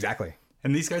 Exactly.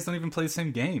 And these guys don't even play the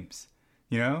same games,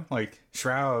 you know? Like,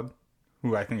 Shroud,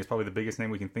 who I think is probably the biggest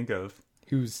name we can think of.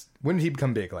 When did he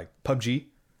become big? Like PUBG?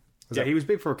 He was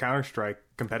big for Counter-Strike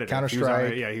competitive.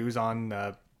 Counter-Strike. He was on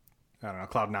I don't know,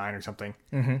 Cloud9 or something.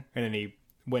 Mm-hmm. And then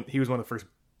he was one of the first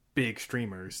big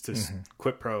streamers to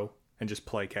quit pro and just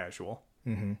play casual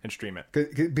and stream it.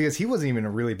 Because he wasn't even a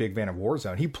really big fan of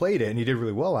Warzone. He played it and he did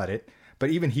really well at it,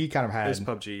 but even he kind of had... It's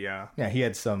PUBG, yeah. Yeah, he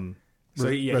had some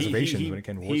reservations when it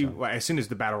came to Warzone. As soon as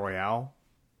the Battle Royale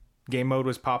game mode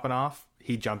was popping off,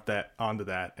 he jumped onto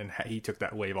that, and he took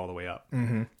that wave all the way up.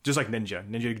 Mm-hmm. Just like Ninja.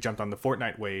 Ninja jumped on the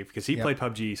Fortnite wave because he played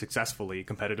PUBG successfully,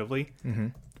 competitively. Mm-hmm.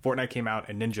 Fortnite came out,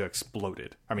 and Ninja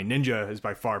exploded. I mean, Ninja is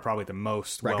by far probably the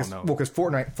most well-known. Well, because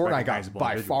Fortnite got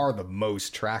by far the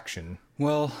most traction.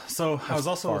 Well, so I was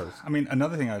also... I mean,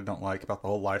 another thing I don't like about the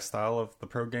whole lifestyle of the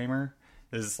pro gamer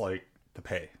is, like, the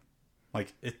pay.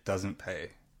 Like, it doesn't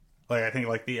pay. Like, I think,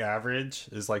 like, the average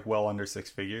is, like, well under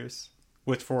 6 figures.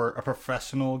 Which for a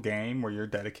professional game where you're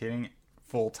dedicating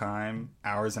full time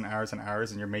hours and hours and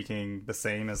hours and you're making the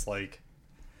same as like,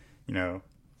 you know,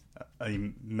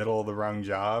 a middle of the rung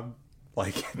job,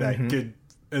 like that could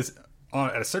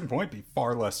at a certain point be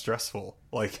far less stressful.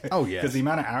 Like, oh yeah, because the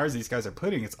amount of hours these guys are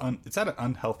putting, it's at an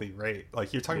unhealthy rate.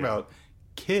 Like you're talking about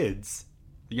kids,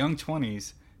 the young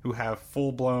 20s who have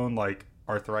full blown like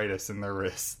arthritis in their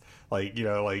wrists. Like, you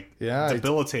know, like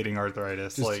debilitating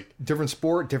arthritis, like different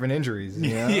sport, different injuries.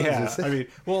 You know? Yeah. I mean,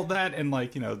 well, that and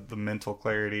like, you know, the mental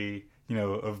clarity, you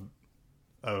know,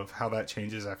 of how that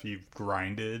changes after you've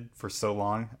grinded for so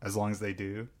long, as long as they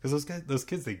do. Because those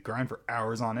kids, they grind for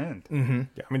hours on end. Mm-hmm.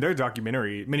 Yeah. I mean, there are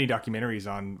mini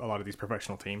documentaries on a lot of these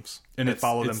professional teams. And they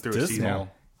follow them through a season.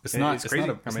 It's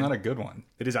crazy. It's not a good one.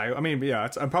 It is. I mean, yeah,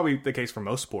 it's probably the case for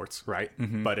most sports, right?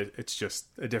 Mm-hmm. But it's just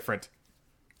a different...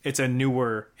 It's a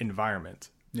newer environment.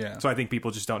 Yeah. So I think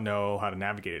people just don't know how to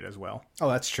navigate it as well. Oh,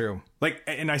 that's true. Like,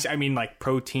 and I mean, like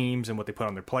pro teams and what they put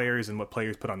on their players and what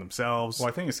players put on themselves. Well,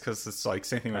 I think it's because it's like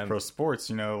same thing with pro sports.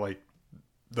 You know, like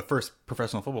the first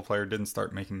professional football player didn't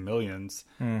start making millions.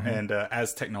 Mm-hmm. And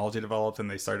as technology developed and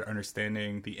they started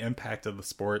understanding the impact of the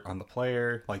sport on the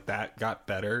player, like that got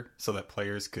better so that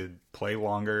players could play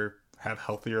longer, have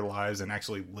healthier lives, and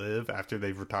actually live after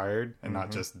they've retired and not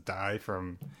just die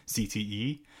from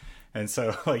CTE. And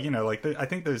so, like, you know, like I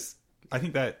think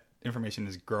that information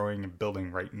is growing and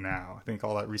building right now. I think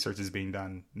all that research is being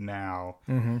done now.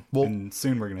 Mm-hmm. Well, and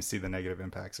soon we're going to see the negative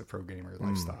impacts of pro gamer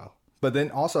lifestyle. But then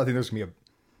also, I think there's going to be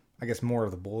I guess more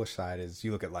of the bullish side is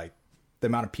you look at like the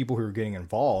amount of people who are getting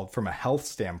involved from a health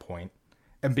standpoint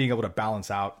and being able to balance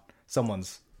out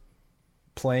someone's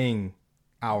playing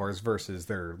hours versus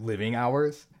their living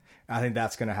hours. I think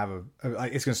that's going to have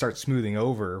it's going to start smoothing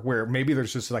over where maybe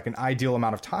there's just like an ideal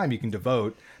amount of time you can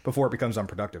devote before it becomes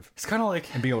unproductive. It's kind of like...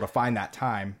 And being able to find that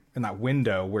time and that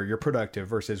window where you're productive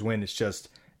versus when it's just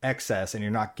excess and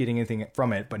you're not getting anything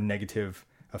from it but negative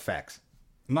effects.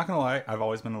 I'm not going to lie. I've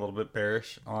always been a little bit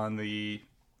bearish on the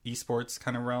esports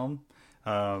kind of realm.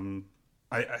 I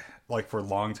like for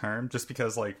long term, just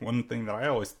because like one thing that I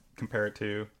always compare it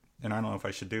to, and I don't know if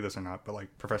I should do this or not, but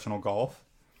like professional golf.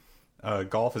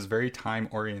 Golf is very time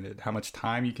oriented. How much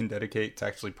time you can dedicate to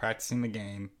actually practicing the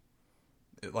game,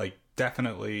 it like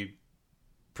definitely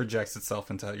projects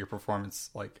itself into your performance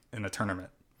like in a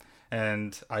tournament.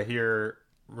 And I hear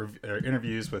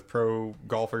interviews with pro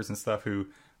golfers and stuff who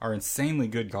are insanely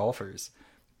good golfers,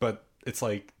 but it's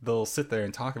like they'll sit there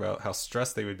and talk about how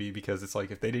stressed they would be because it's like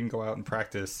if they didn't go out and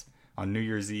practice on New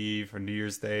Year's Eve or New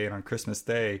Year's Day and on Christmas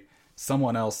Day,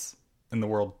 someone else in the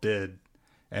world did.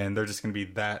 And they're just going to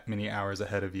be that many hours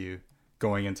ahead of you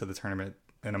going into the tournament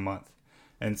in a month.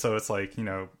 And so it's like, you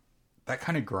know, that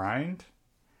kind of grind,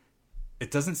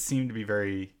 it doesn't seem to be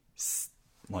very,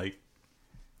 like...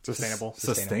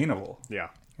 Sustainable. Yeah.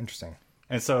 Interesting.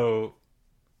 And so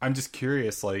I'm just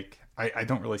curious, like, I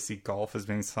don't really see golf as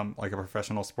being like a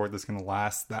professional sport that's going to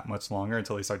last that much longer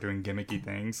until they start doing gimmicky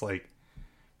things, like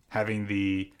having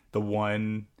the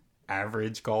one...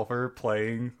 average golfer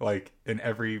playing like in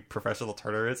every professional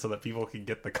tournament so that people can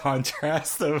get the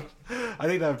contrast of... I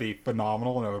think that would be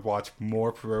phenomenal, and I would watch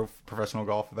more professional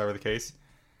golf if that were the case.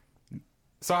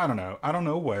 So I don't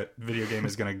know what video game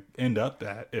is going to end up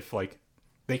at if like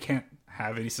they can't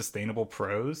have any sustainable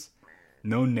pros,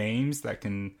 no names that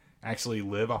can actually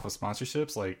live off of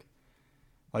sponsorships. Like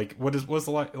what's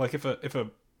the like if a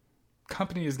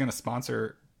company is going to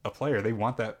sponsor a player, they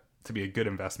want that to be a good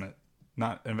investment.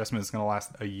 not an investment that's going to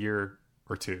last a year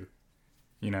or two,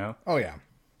 you know? Oh yeah.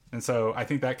 And so I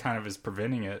think that kind of is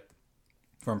preventing it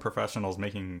from professionals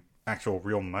making actual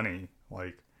real money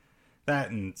like that.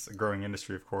 And it's a growing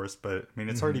industry, of course, but I mean,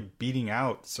 it's already beating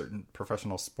out certain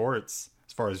professional sports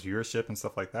as far as viewership and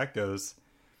stuff like that goes.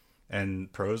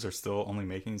 And pros are still only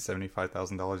making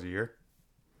 $75,000 a year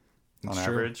on That's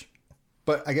true. average.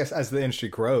 But I guess as the industry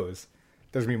grows,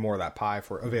 there's gonna be more of that pie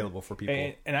for available for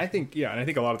people. And I think I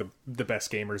think a lot of the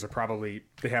best gamers are probably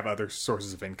they have other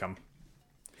sources of income.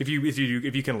 If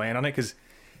you can land on it, because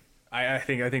I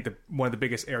think that one of the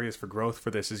biggest areas for growth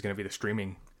for this is going to be the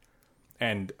streaming,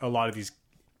 and a lot of these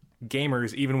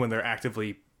gamers, even when they're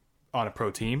actively on a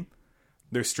pro team,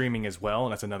 they're streaming as well,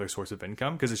 and that's another source of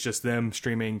income because it's just them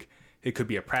streaming. It could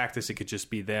be a practice, it could just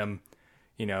be them,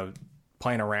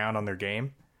 playing around on their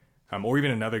game, or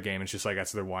even another game. It's just like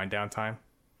that's their wind down time.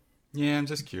 Yeah, I'm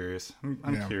just curious.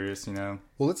 I'm curious, Well,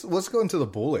 let's go into the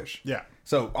bullish. Yeah.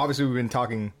 So obviously we've been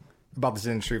talking about this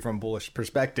industry from a bullish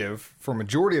perspective for a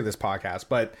majority of this podcast,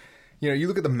 but you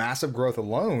look at the massive growth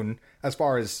alone as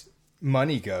far as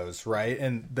money goes, right?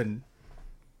 And then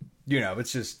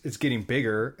it's getting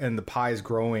bigger and the pie is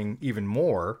growing even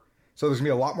more. So there's gonna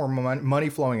be a lot more money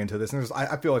flowing into this, and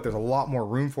I feel like there's a lot more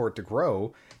room for it to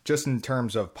grow just in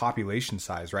terms of population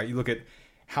size, right? You look at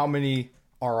how many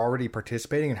are already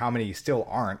participating and how many still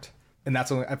aren't, and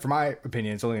that's only, for my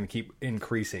opinion, it's only going to keep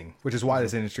increasing, which is why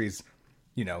this industry is,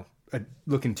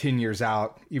 looking 10 years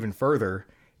out even further,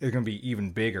 is going to be even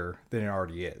bigger than it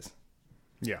already is.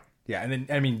 Yeah. Yeah, and then,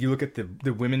 I mean, you look at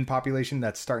the women population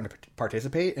that's starting to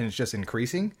participate, and it's just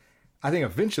increasing. I think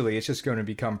eventually it's just going to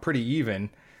become pretty even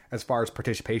as far as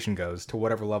participation goes to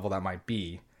whatever level that might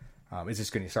be. It's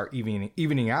just going to start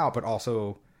evening out, but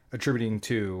also attributing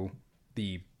to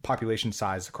the population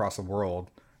size across the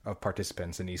world of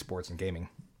participants in esports and gaming.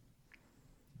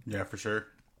 Yeah, for sure.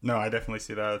 No, I definitely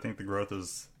see that. I think the growth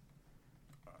is,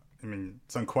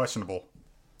 it's unquestionable.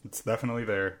 It's definitely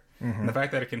there. And the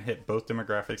fact that it can hit both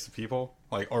demographics of people,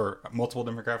 or multiple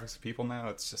demographics of people now,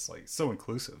 it's just so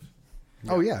inclusive.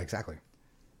 Yeah. Oh yeah, exactly.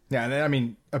 Yeah, and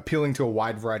then, appealing to a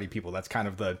wide variety of people. That's kind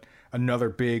of another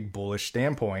big bullish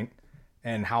standpoint,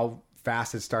 and how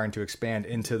fast it's starting to expand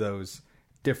into those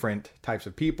different types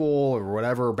of people or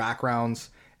whatever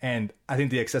backgrounds. And I think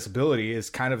the accessibility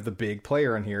is kind of the big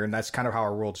player in here, and that's kind of how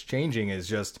our world's changing, is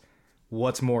just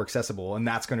what's more accessible, and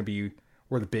that's going to be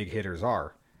where the big hitters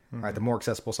are. Right? The more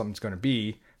accessible something's going to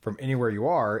be from anywhere you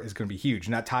are is going to be huge,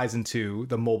 and that ties into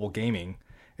the mobile gaming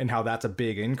and how that's a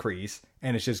big increase,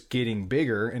 and it's just getting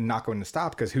bigger and not going to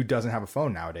stop, because who doesn't have a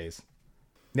phone nowadays?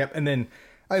 Yep. And then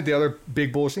I think the other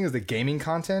big bullish thing is the gaming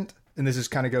content, and this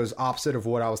kind of goes opposite of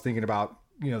what I was thinking about,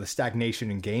 the stagnation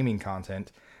in gaming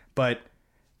content, but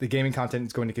the gaming content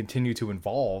is going to continue to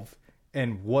evolve,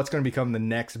 and what's going to become the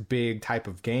next big type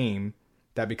of game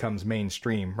that becomes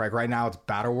mainstream. Right now it's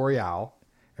Battle Royale,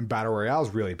 and Battle Royale is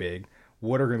really big.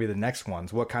 What are going to be the next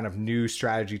ones? What kind of new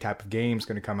strategy type of game is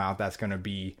going to come out that's going to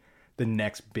be the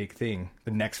next big thing,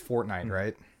 the next Fortnite,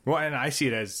 right? Well, and I see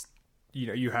it as,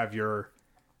 you have your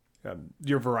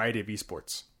variety of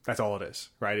esports. That's all it is,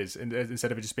 right?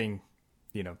 Instead of it just being,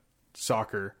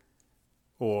 soccer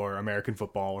or American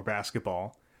football or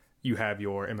basketball, you have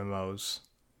your MMOs,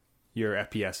 your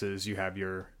FPSs, you have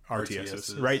your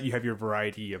RTSs, right? You have your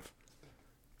variety of,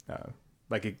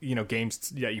 games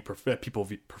that people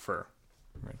prefer,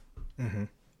 right? Mm-hmm.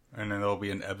 And then there'll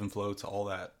be an ebb and flow to all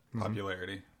that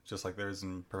popularity, just like there is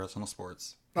in professional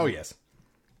sports. Oh yes.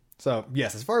 So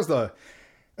yes, as far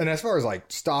as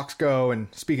stocks go, and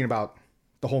speaking about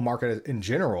the whole market in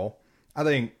general, I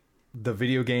think the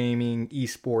video gaming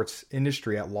esports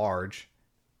industry at large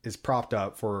is propped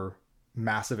up for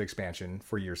massive expansion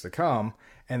for years to come,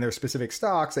 and there's specific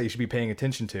stocks that you should be paying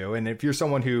attention to. And if you're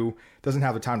someone who doesn't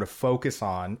have the time to focus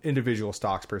on individual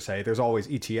stocks per se, there's always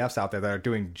ETFs out there that are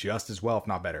doing just as well, if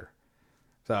not better.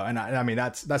 So, and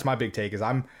that's my big take, is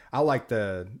I like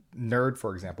the Nerd,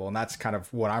 for example, and that's kind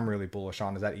of what I'm really bullish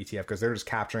on, is that ETF, because they're just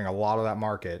capturing a lot of that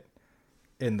market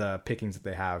in the pickings that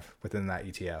they have within that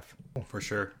ETF. For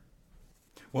sure.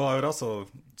 Well, I would also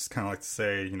just kind of like to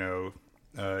say,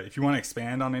 if you want to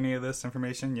expand on any of this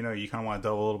information, you kind of want to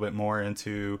delve a little bit more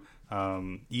into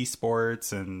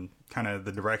esports and kind of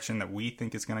the direction that we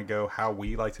think is going to go, how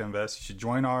we like to invest. You should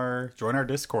join our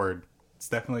Discord. It's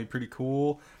definitely pretty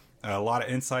cool. A lot of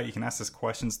insight. You can ask us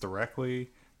questions directly.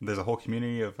 There's a whole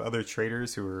community of other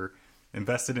traders who are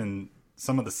invested in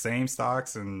some of the same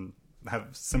stocks and have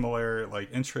similar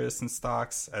interests in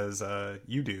stocks as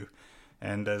you do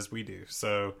and as we do.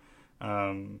 So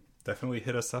definitely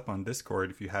hit us up on Discord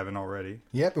if you haven't already.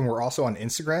 Yep, and we're also on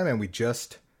Instagram, and we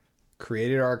just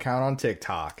created our account on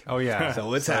TikTok. Oh yeah,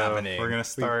 So it's happening. We're gonna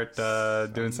start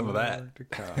doing some of that.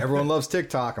 Everyone loves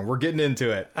TikTok, and we're getting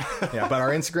into it. Yeah, but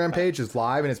our Instagram page is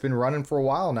live, and it's been running for a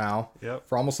while now. Yep.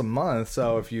 For almost a month.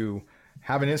 So if you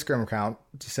have an Instagram account,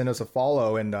 just send us a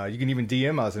follow, and you can even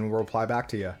DM us, and we'll reply back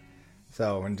to you.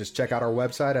 So, and just check out our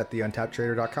website at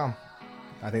theuntappedtrader.com.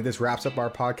 I think this wraps up our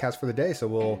podcast for the day, so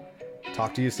we'll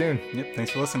talk to you soon. Yep.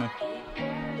 Thanks for listening.